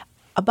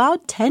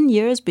 About 10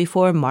 years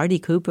before Marty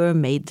Cooper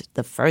made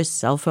the first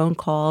cell phone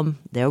call,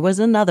 there was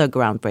another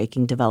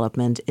groundbreaking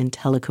development in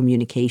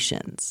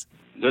telecommunications.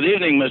 Good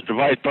evening, Mr.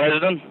 Vice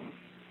President.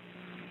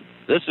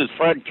 This is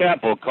Fred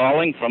Capel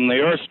calling from the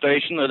Earth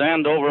Station at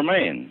Andover,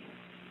 Maine.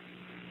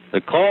 The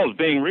call is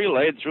being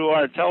relayed through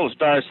our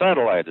Telstar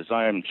satellite, as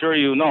I am sure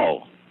you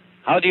know.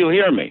 How do you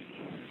hear me?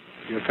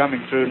 You're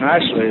coming through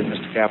nicely,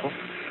 Mr. Capel.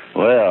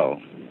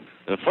 Well,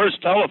 the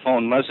first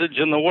telephone message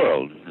in the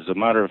world, as a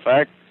matter of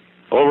fact,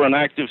 over an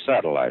active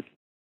satellite.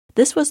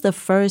 This was the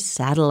first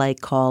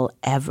satellite call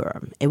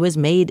ever. It was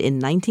made in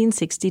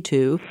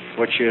 1962.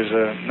 Which is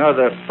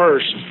another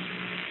first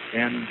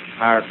in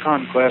our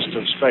conquest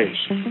of space.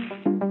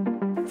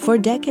 For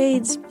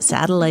decades,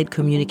 satellite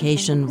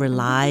communication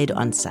relied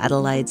on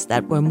satellites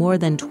that were more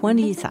than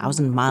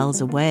 20,000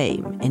 miles away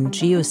in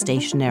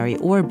geostationary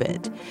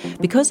orbit.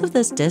 Because of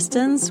this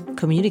distance,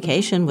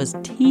 communication was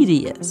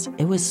tedious.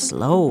 It was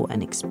slow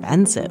and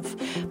expensive.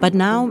 But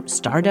now,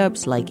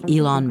 startups like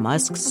Elon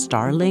Musk's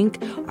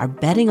Starlink are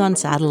betting on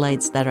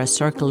satellites that are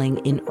circling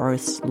in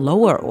Earth's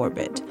lower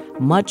orbit,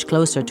 much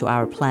closer to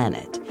our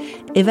planet.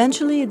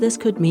 Eventually, this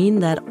could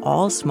mean that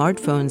all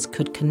smartphones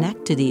could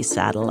connect to these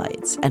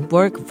satellites and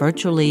work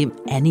virtually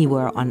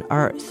anywhere on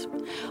Earth.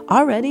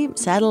 Already,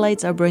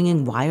 satellites are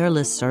bringing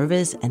wireless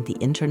service and the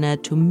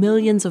internet to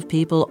millions of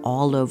people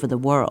all over the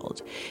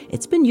world.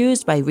 It's been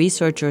used by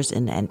researchers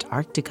in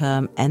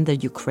Antarctica and the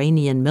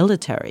Ukrainian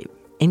military.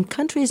 In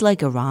countries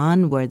like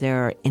Iran, where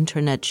there are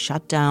internet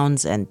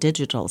shutdowns and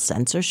digital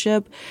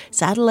censorship,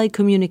 satellite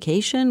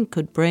communication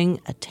could bring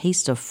a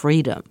taste of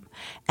freedom.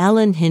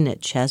 Alan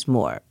Hinich has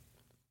more.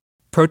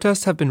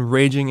 Protests have been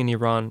raging in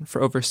Iran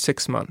for over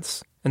 6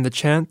 months, and the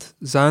chant,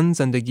 Zan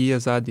Zandagi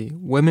Azadi,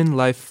 Women,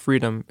 Life,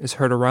 Freedom, is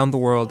heard around the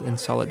world in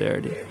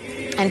solidarity.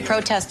 And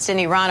protests in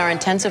Iran are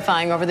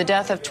intensifying over the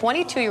death of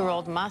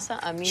 22-year-old Mahsa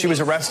Amini. She was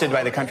arrested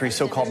by the country's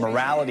so-called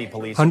morality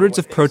police. Hundreds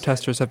of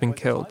protesters have been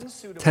killed,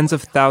 tens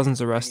of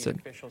thousands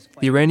arrested.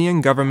 The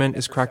Iranian government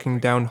is cracking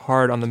down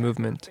hard on the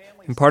movement,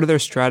 and part of their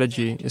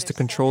strategy is to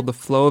control the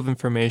flow of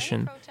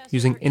information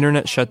using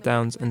internet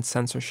shutdowns and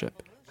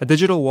censorship. A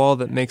digital wall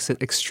that makes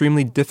it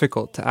extremely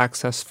difficult to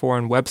access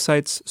foreign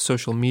websites,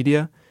 social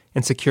media,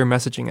 and secure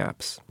messaging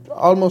apps.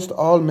 Almost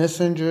all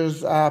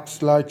messengers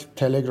apps like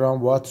Telegram,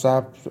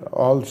 WhatsApp,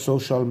 all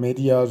social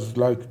medias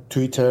like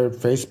Twitter,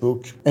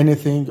 Facebook,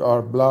 anything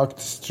are blocked.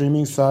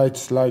 Streaming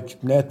sites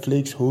like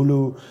Netflix,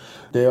 Hulu,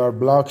 they are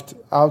blocked.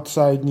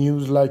 Outside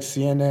news like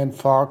CNN,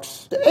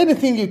 Fox,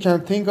 anything you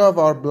can think of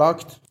are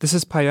blocked. This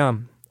is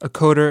Payam, a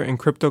coder and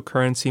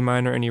cryptocurrency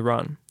miner in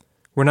Iran.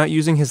 We're not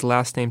using his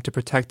last name to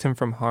protect him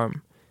from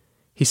harm.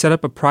 He set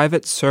up a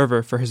private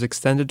server for his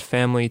extended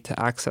family to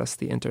access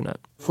the internet.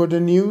 For the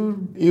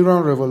new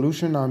Iran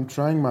revolution, I'm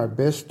trying my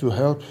best to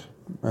help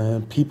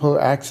people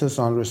access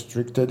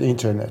unrestricted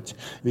internet.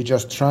 We're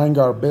just trying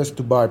our best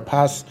to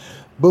bypass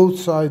both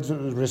sides'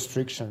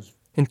 restrictions.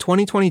 In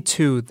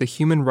 2022, the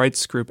human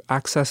rights group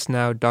Access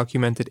Now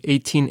documented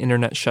 18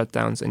 internet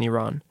shutdowns in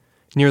Iran,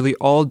 nearly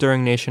all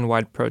during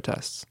nationwide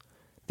protests.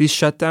 These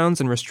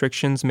shutdowns and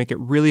restrictions make it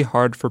really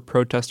hard for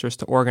protesters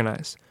to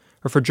organize,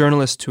 or for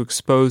journalists to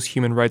expose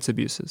human rights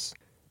abuses.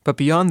 But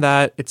beyond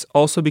that, it's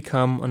also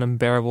become an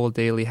unbearable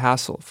daily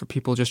hassle for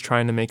people just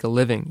trying to make a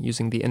living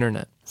using the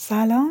internet.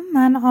 سلام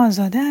من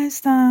آزاده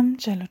هستم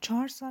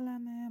 44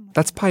 سالمه.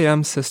 That's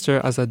Payam's sister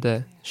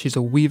Azadeh. She's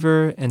a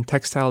weaver and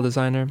textile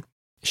designer.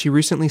 She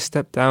recently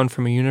stepped down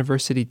from a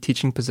university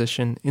teaching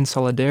position in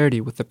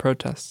solidarity with the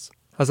protests.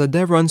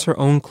 Azadeh runs her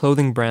own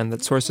clothing brand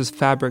that sources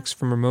fabrics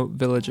from remote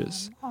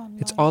villages.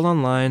 It's all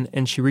online,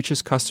 and she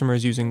reaches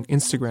customers using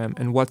Instagram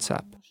and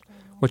WhatsApp,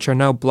 which are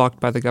now blocked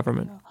by the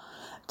government.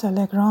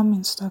 Telegram,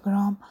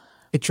 Instagram.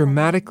 It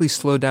dramatically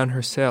slowed down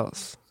her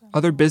sales.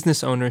 Other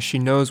business owners she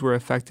knows were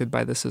affected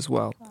by this as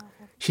well.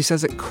 She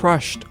says it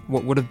crushed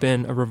what would have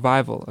been a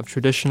revival of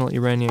traditional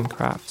Iranian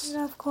crafts.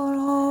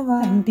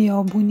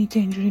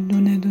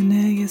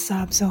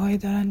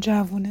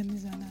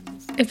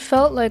 It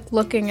felt like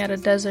looking at a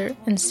desert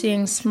and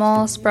seeing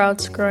small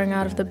sprouts growing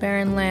out of the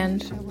barren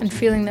land and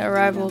feeling the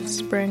arrival of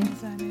spring.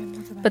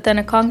 But then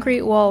a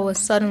concrete wall was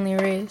suddenly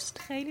raised.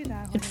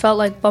 It felt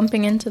like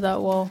bumping into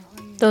that wall.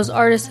 Those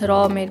artists had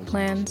all made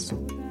plans.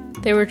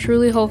 They were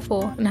truly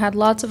hopeful and had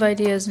lots of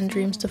ideas and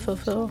dreams to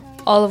fulfill,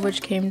 all of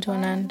which came to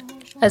an end,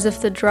 as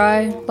if the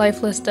dry,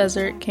 lifeless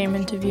desert came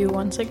into view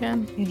once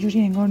again.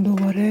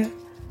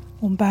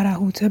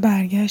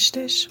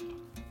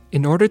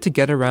 In order to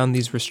get around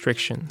these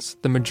restrictions,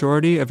 the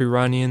majority of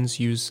Iranians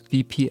use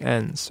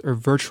VPNs, or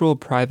virtual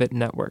private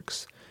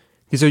networks.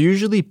 These are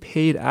usually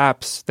paid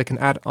apps that can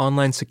add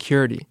online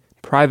security,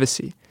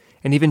 privacy,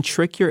 and even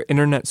trick your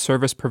internet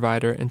service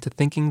provider into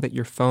thinking that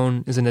your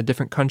phone is in a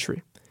different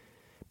country.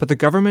 But the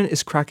government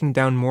is cracking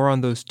down more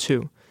on those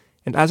too,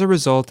 and as a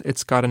result,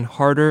 it's gotten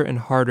harder and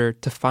harder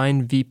to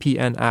find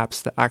VPN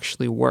apps that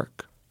actually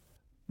work.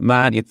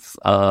 Man, it's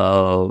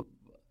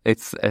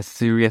a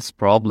serious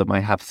problem.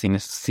 I have seen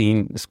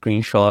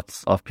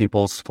screenshots of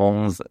people's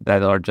phones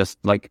that are just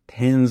like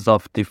tens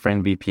of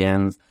different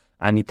VPNs,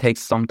 and it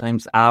takes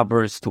sometimes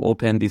hours to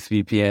open these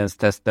VPNs,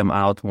 test them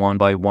out one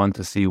by one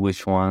to see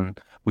which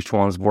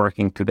one's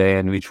working today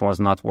and which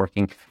one's not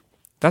working.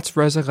 That's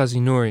Reza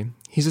Ghazi-Nouri.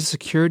 He's a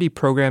security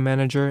program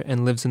manager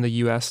and lives in the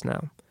US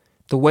now.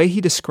 The way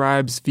he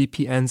describes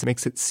VPNs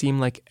makes it seem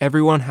like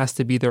everyone has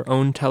to be their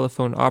own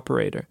telephone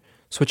operator,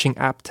 switching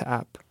app to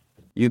app.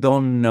 You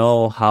don't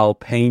know how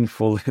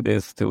painful it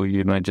is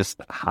to,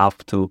 just have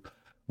to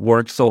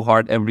work so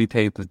hard every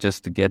day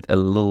to get a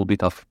little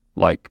bit of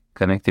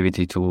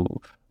connectivity to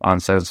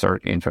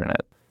uncensored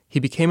internet. He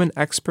became an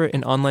expert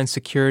in online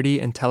security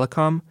and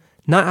telecom,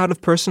 not out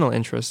of personal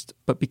interest,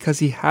 but because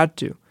he had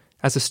to,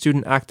 as a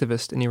student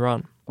activist in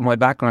Iran. My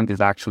background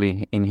is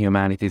actually in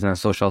humanities and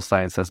social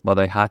sciences, but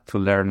I had to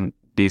learn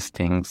these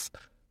things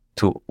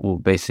to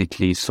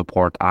basically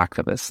support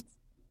activists.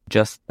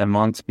 Just a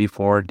month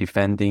before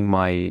defending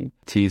my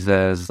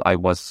thesis, I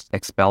was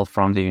expelled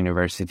from the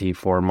university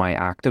for my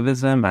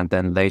activism, and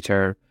then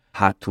later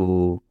had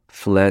to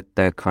flee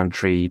the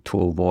country to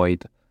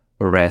avoid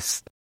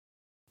arrest.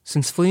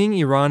 Since fleeing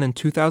Iran in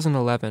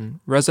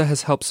 2011, Reza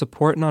has helped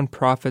support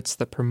nonprofits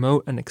that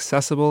promote an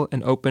accessible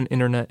and open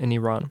internet in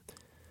Iran.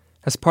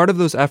 As part of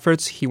those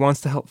efforts, he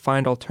wants to help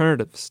find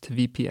alternatives to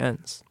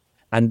VPNs.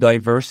 And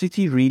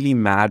diversity really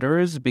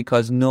matters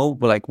because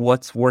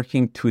what's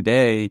working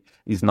today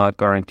is not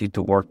guaranteed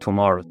to work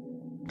tomorrow.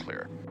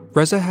 Clear.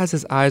 Reza has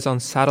his eyes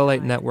on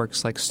satellite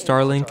networks like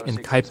Starlink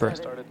and Kuiper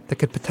that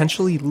could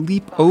potentially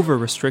leap over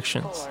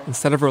restrictions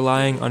instead of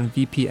relying on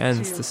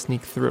VPNs to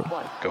sneak through.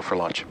 Go for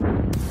lunch.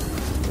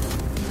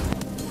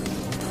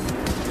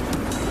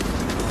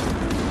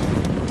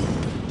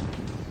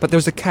 But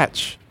there's a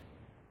catch.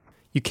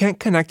 You can't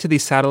connect to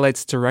these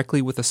satellites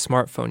directly with a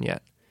smartphone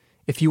yet.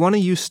 If you want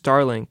to use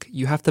Starlink,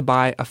 you have to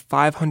buy a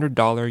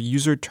 $500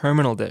 user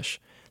terminal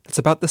dish that's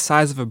about the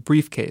size of a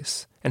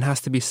briefcase and has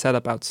to be set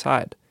up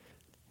outside.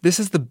 This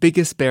is the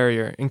biggest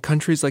barrier in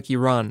countries like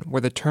Iran,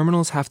 where the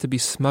terminals have to be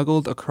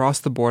smuggled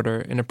across the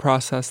border in a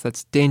process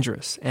that's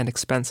dangerous and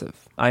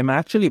expensive. I'm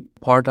actually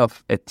part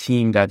of a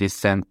team that is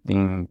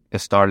sending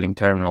Starlink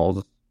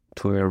terminals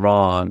to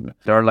Iran.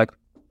 There are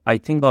I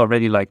think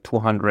already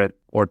 200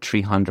 or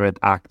 300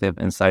 active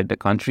inside the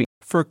country.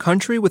 For a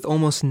country with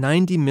almost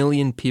 90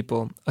 million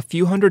people, a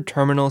few hundred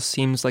terminals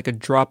seems like a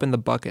drop in the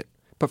bucket.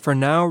 But for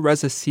now,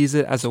 Reza sees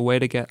it as a way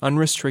to get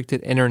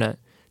unrestricted internet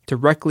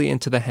directly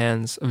into the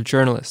hands of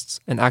journalists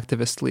and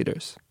activist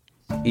leaders.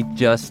 It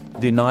just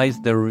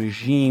denies the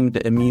regime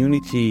the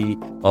immunity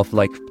of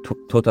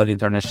total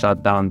internet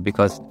shutdown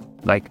because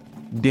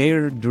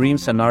their dream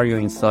scenario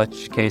in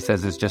such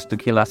cases is just to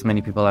kill as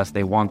many people as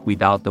they want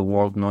without the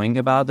world knowing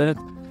about it.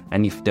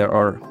 And if there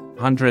are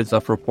hundreds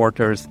of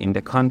reporters in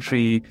the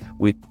country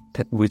with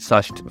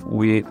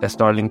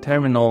Starlink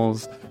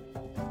terminals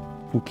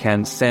who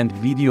can send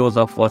videos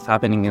of what's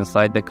happening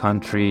inside the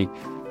country,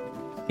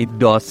 it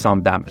does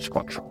some damage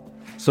control.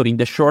 So in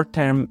the short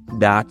term,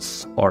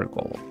 that's our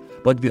goal.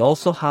 But we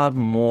also have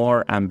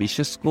more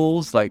ambitious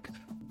goals, like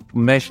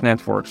mesh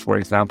networks, for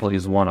example,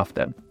 is one of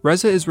them.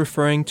 Reza is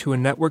referring to a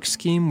network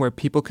scheme where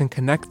people can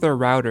connect their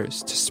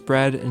routers to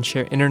spread and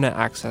share internet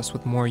access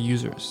with more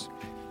users.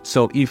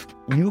 So if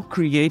you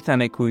create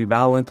an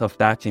equivalent of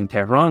that in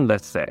Tehran,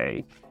 let's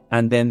say,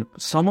 and then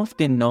some of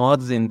the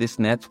nodes in this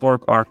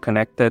network are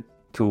connected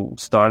to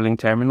Starlink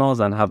terminals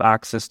and have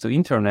access to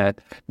internet,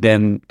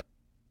 then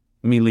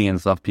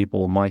millions of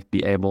people might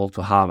be able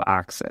to have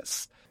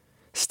access.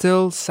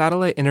 Still,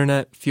 satellite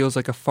internet feels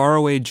like a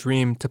faraway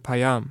dream to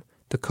Payam,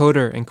 the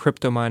coder and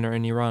crypto miner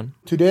in Iran.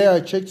 Today I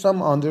checked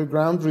some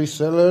underground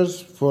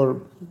resellers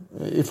for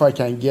if I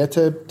can get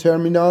a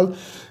terminal,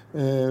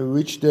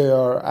 which they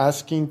are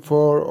asking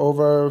for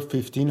over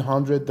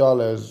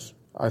 $1,500.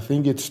 I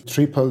think it's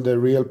triple the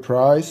real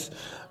price,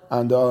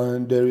 and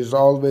there is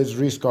always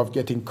risk of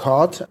getting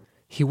caught.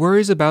 He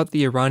worries about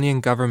the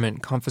Iranian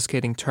government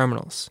confiscating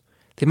terminals.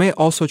 They may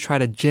also try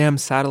to jam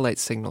satellite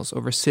signals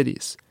over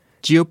cities.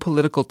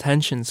 Geopolitical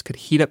tensions could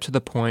heat up to the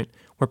point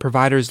where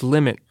providers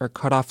limit or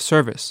cut off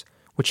service,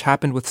 which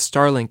happened with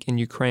Starlink in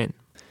Ukraine.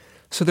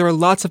 So there are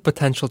lots of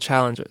potential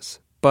challenges,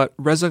 but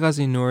Reza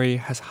Ghazi Nouri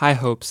has high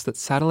hopes that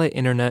satellite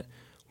internet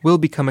will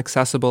become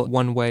accessible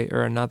one way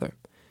or another.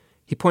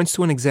 He points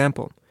to an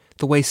example,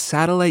 the way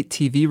satellite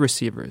TV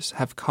receivers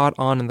have caught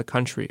on in the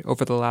country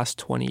over the last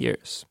 20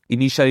 years.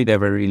 Initially, they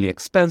were really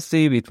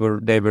expensive,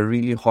 they were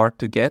really hard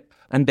to get,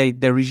 and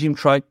the regime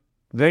tried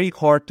very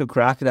hard to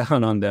crack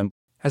down on them.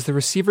 As the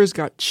receivers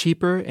got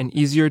cheaper and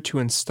easier to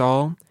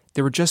install,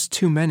 there were just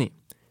too many.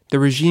 The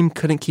regime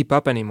couldn't keep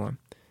up anymore.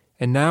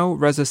 And now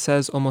Reza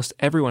says almost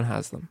everyone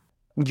has them.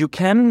 You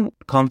can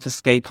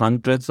confiscate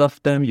hundreds of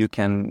them. You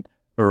can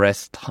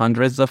arrest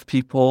hundreds of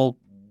people.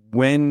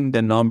 When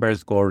the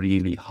numbers go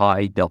really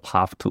high, they'll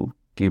have to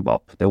give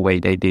up the way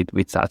they did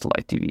with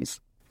satellite TVs.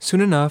 Soon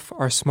enough,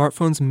 our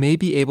smartphones may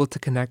be able to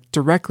connect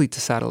directly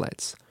to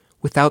satellites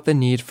without the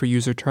need for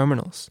user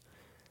terminals.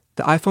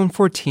 The iPhone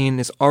 14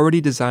 is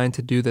already designed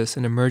to do this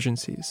in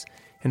emergencies,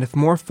 and if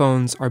more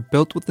phones are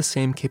built with the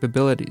same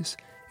capabilities,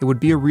 it would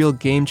be a real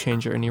game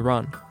changer in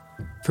Iran,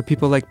 for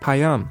people like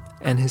Payam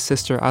and his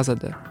sister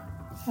Azadeh.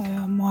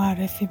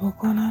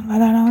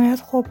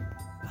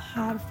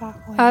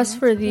 As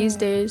for these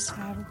days,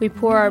 we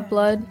pour our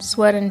blood,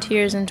 sweat, and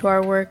tears into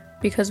our work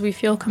because we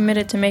feel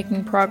committed to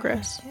making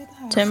progress,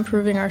 to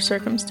improving our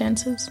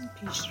circumstances.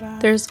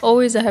 There's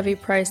always a heavy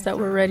price that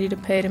we're ready to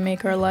pay to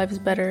make our lives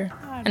better,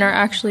 and are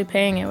actually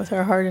paying it with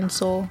our heart and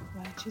soul.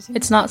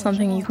 It's not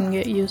something you can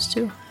get used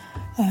to.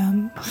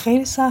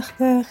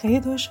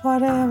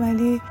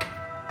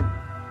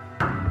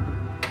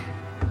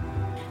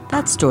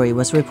 That story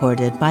was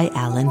reported by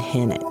Alan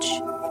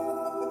Hinich.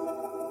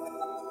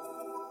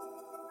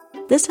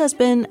 This has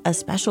been a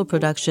special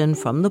production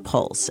from The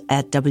Pulse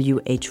at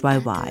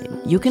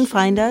WHYY. You can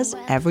find us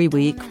every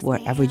week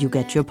wherever you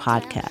get your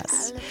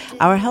podcasts.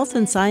 Our health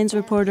and science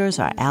reporters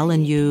are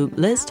Alan Yu,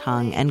 Liz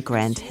Tong, and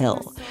Grant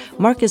Hill.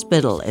 Marcus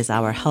Biddle is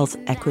our Health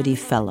Equity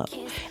Fellow.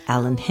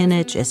 Alan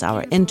Hinich is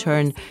our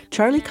intern.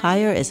 Charlie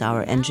Kyer is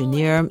our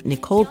engineer.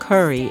 Nicole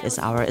Curry is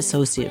our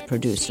associate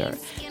producer.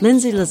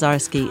 Lindsay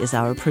Lazarski is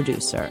our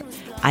producer.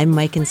 I'm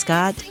Mike and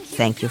Scott.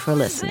 Thank you for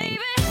listening.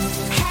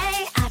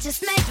 Hey, I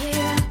just met you,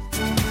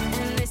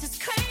 and this is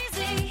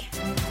crazy,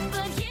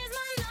 but here's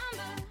my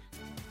number.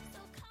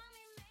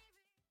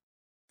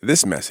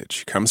 This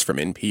message comes from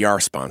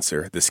NPR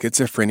sponsor, the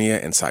Schizophrenia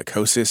and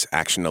Psychosis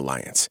Action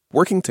Alliance,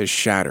 working to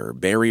shatter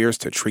barriers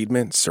to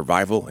treatment,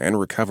 survival, and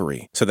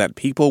recovery so that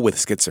people with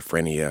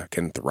schizophrenia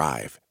can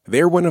thrive.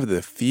 They're one of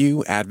the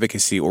few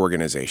advocacy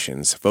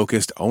organizations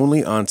focused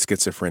only on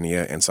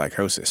schizophrenia and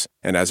psychosis,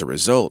 and as a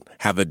result,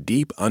 have a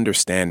deep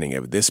understanding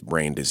of this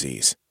brain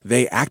disease.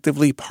 They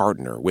actively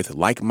partner with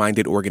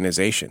like-minded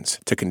organizations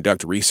to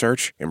conduct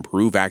research,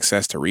 improve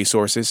access to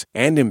resources,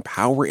 and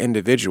empower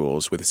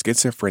individuals with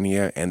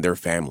schizophrenia and their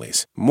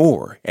families.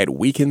 More at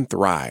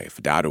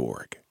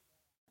wecanthrive.org.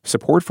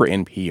 Support for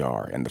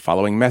NPR and the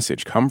following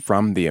message come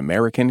from the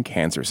American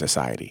Cancer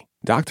Society.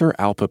 Dr.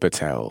 Alpa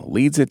Patel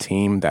leads a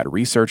team that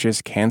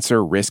researches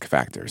cancer risk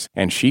factors,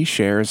 and she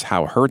shares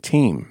how her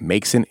team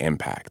makes an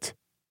impact.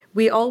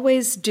 We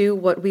always do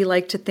what we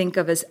like to think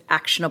of as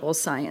actionable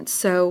science.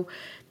 So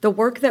the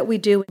work that we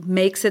do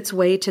makes its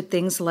way to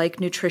things like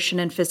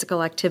nutrition and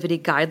physical activity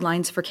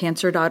guidelines for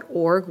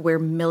cancer.org, where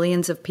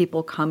millions of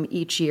people come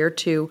each year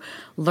to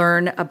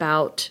learn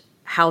about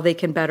how they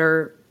can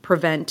better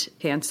prevent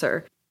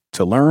cancer.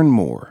 To learn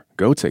more,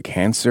 go to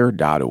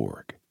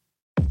cancer.org.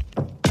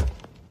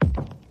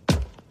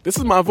 This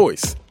is my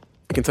voice.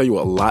 It can tell you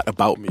a lot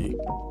about me,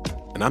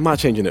 and I'm not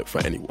changing it for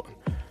anyone.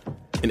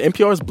 In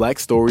NPR's Black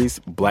Stories,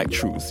 Black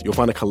Truths, you'll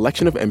find a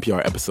collection of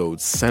NPR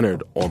episodes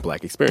centered on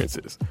Black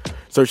experiences.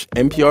 Search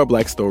NPR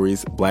Black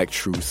Stories, Black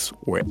Truths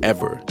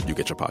wherever you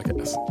get your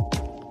podcasts.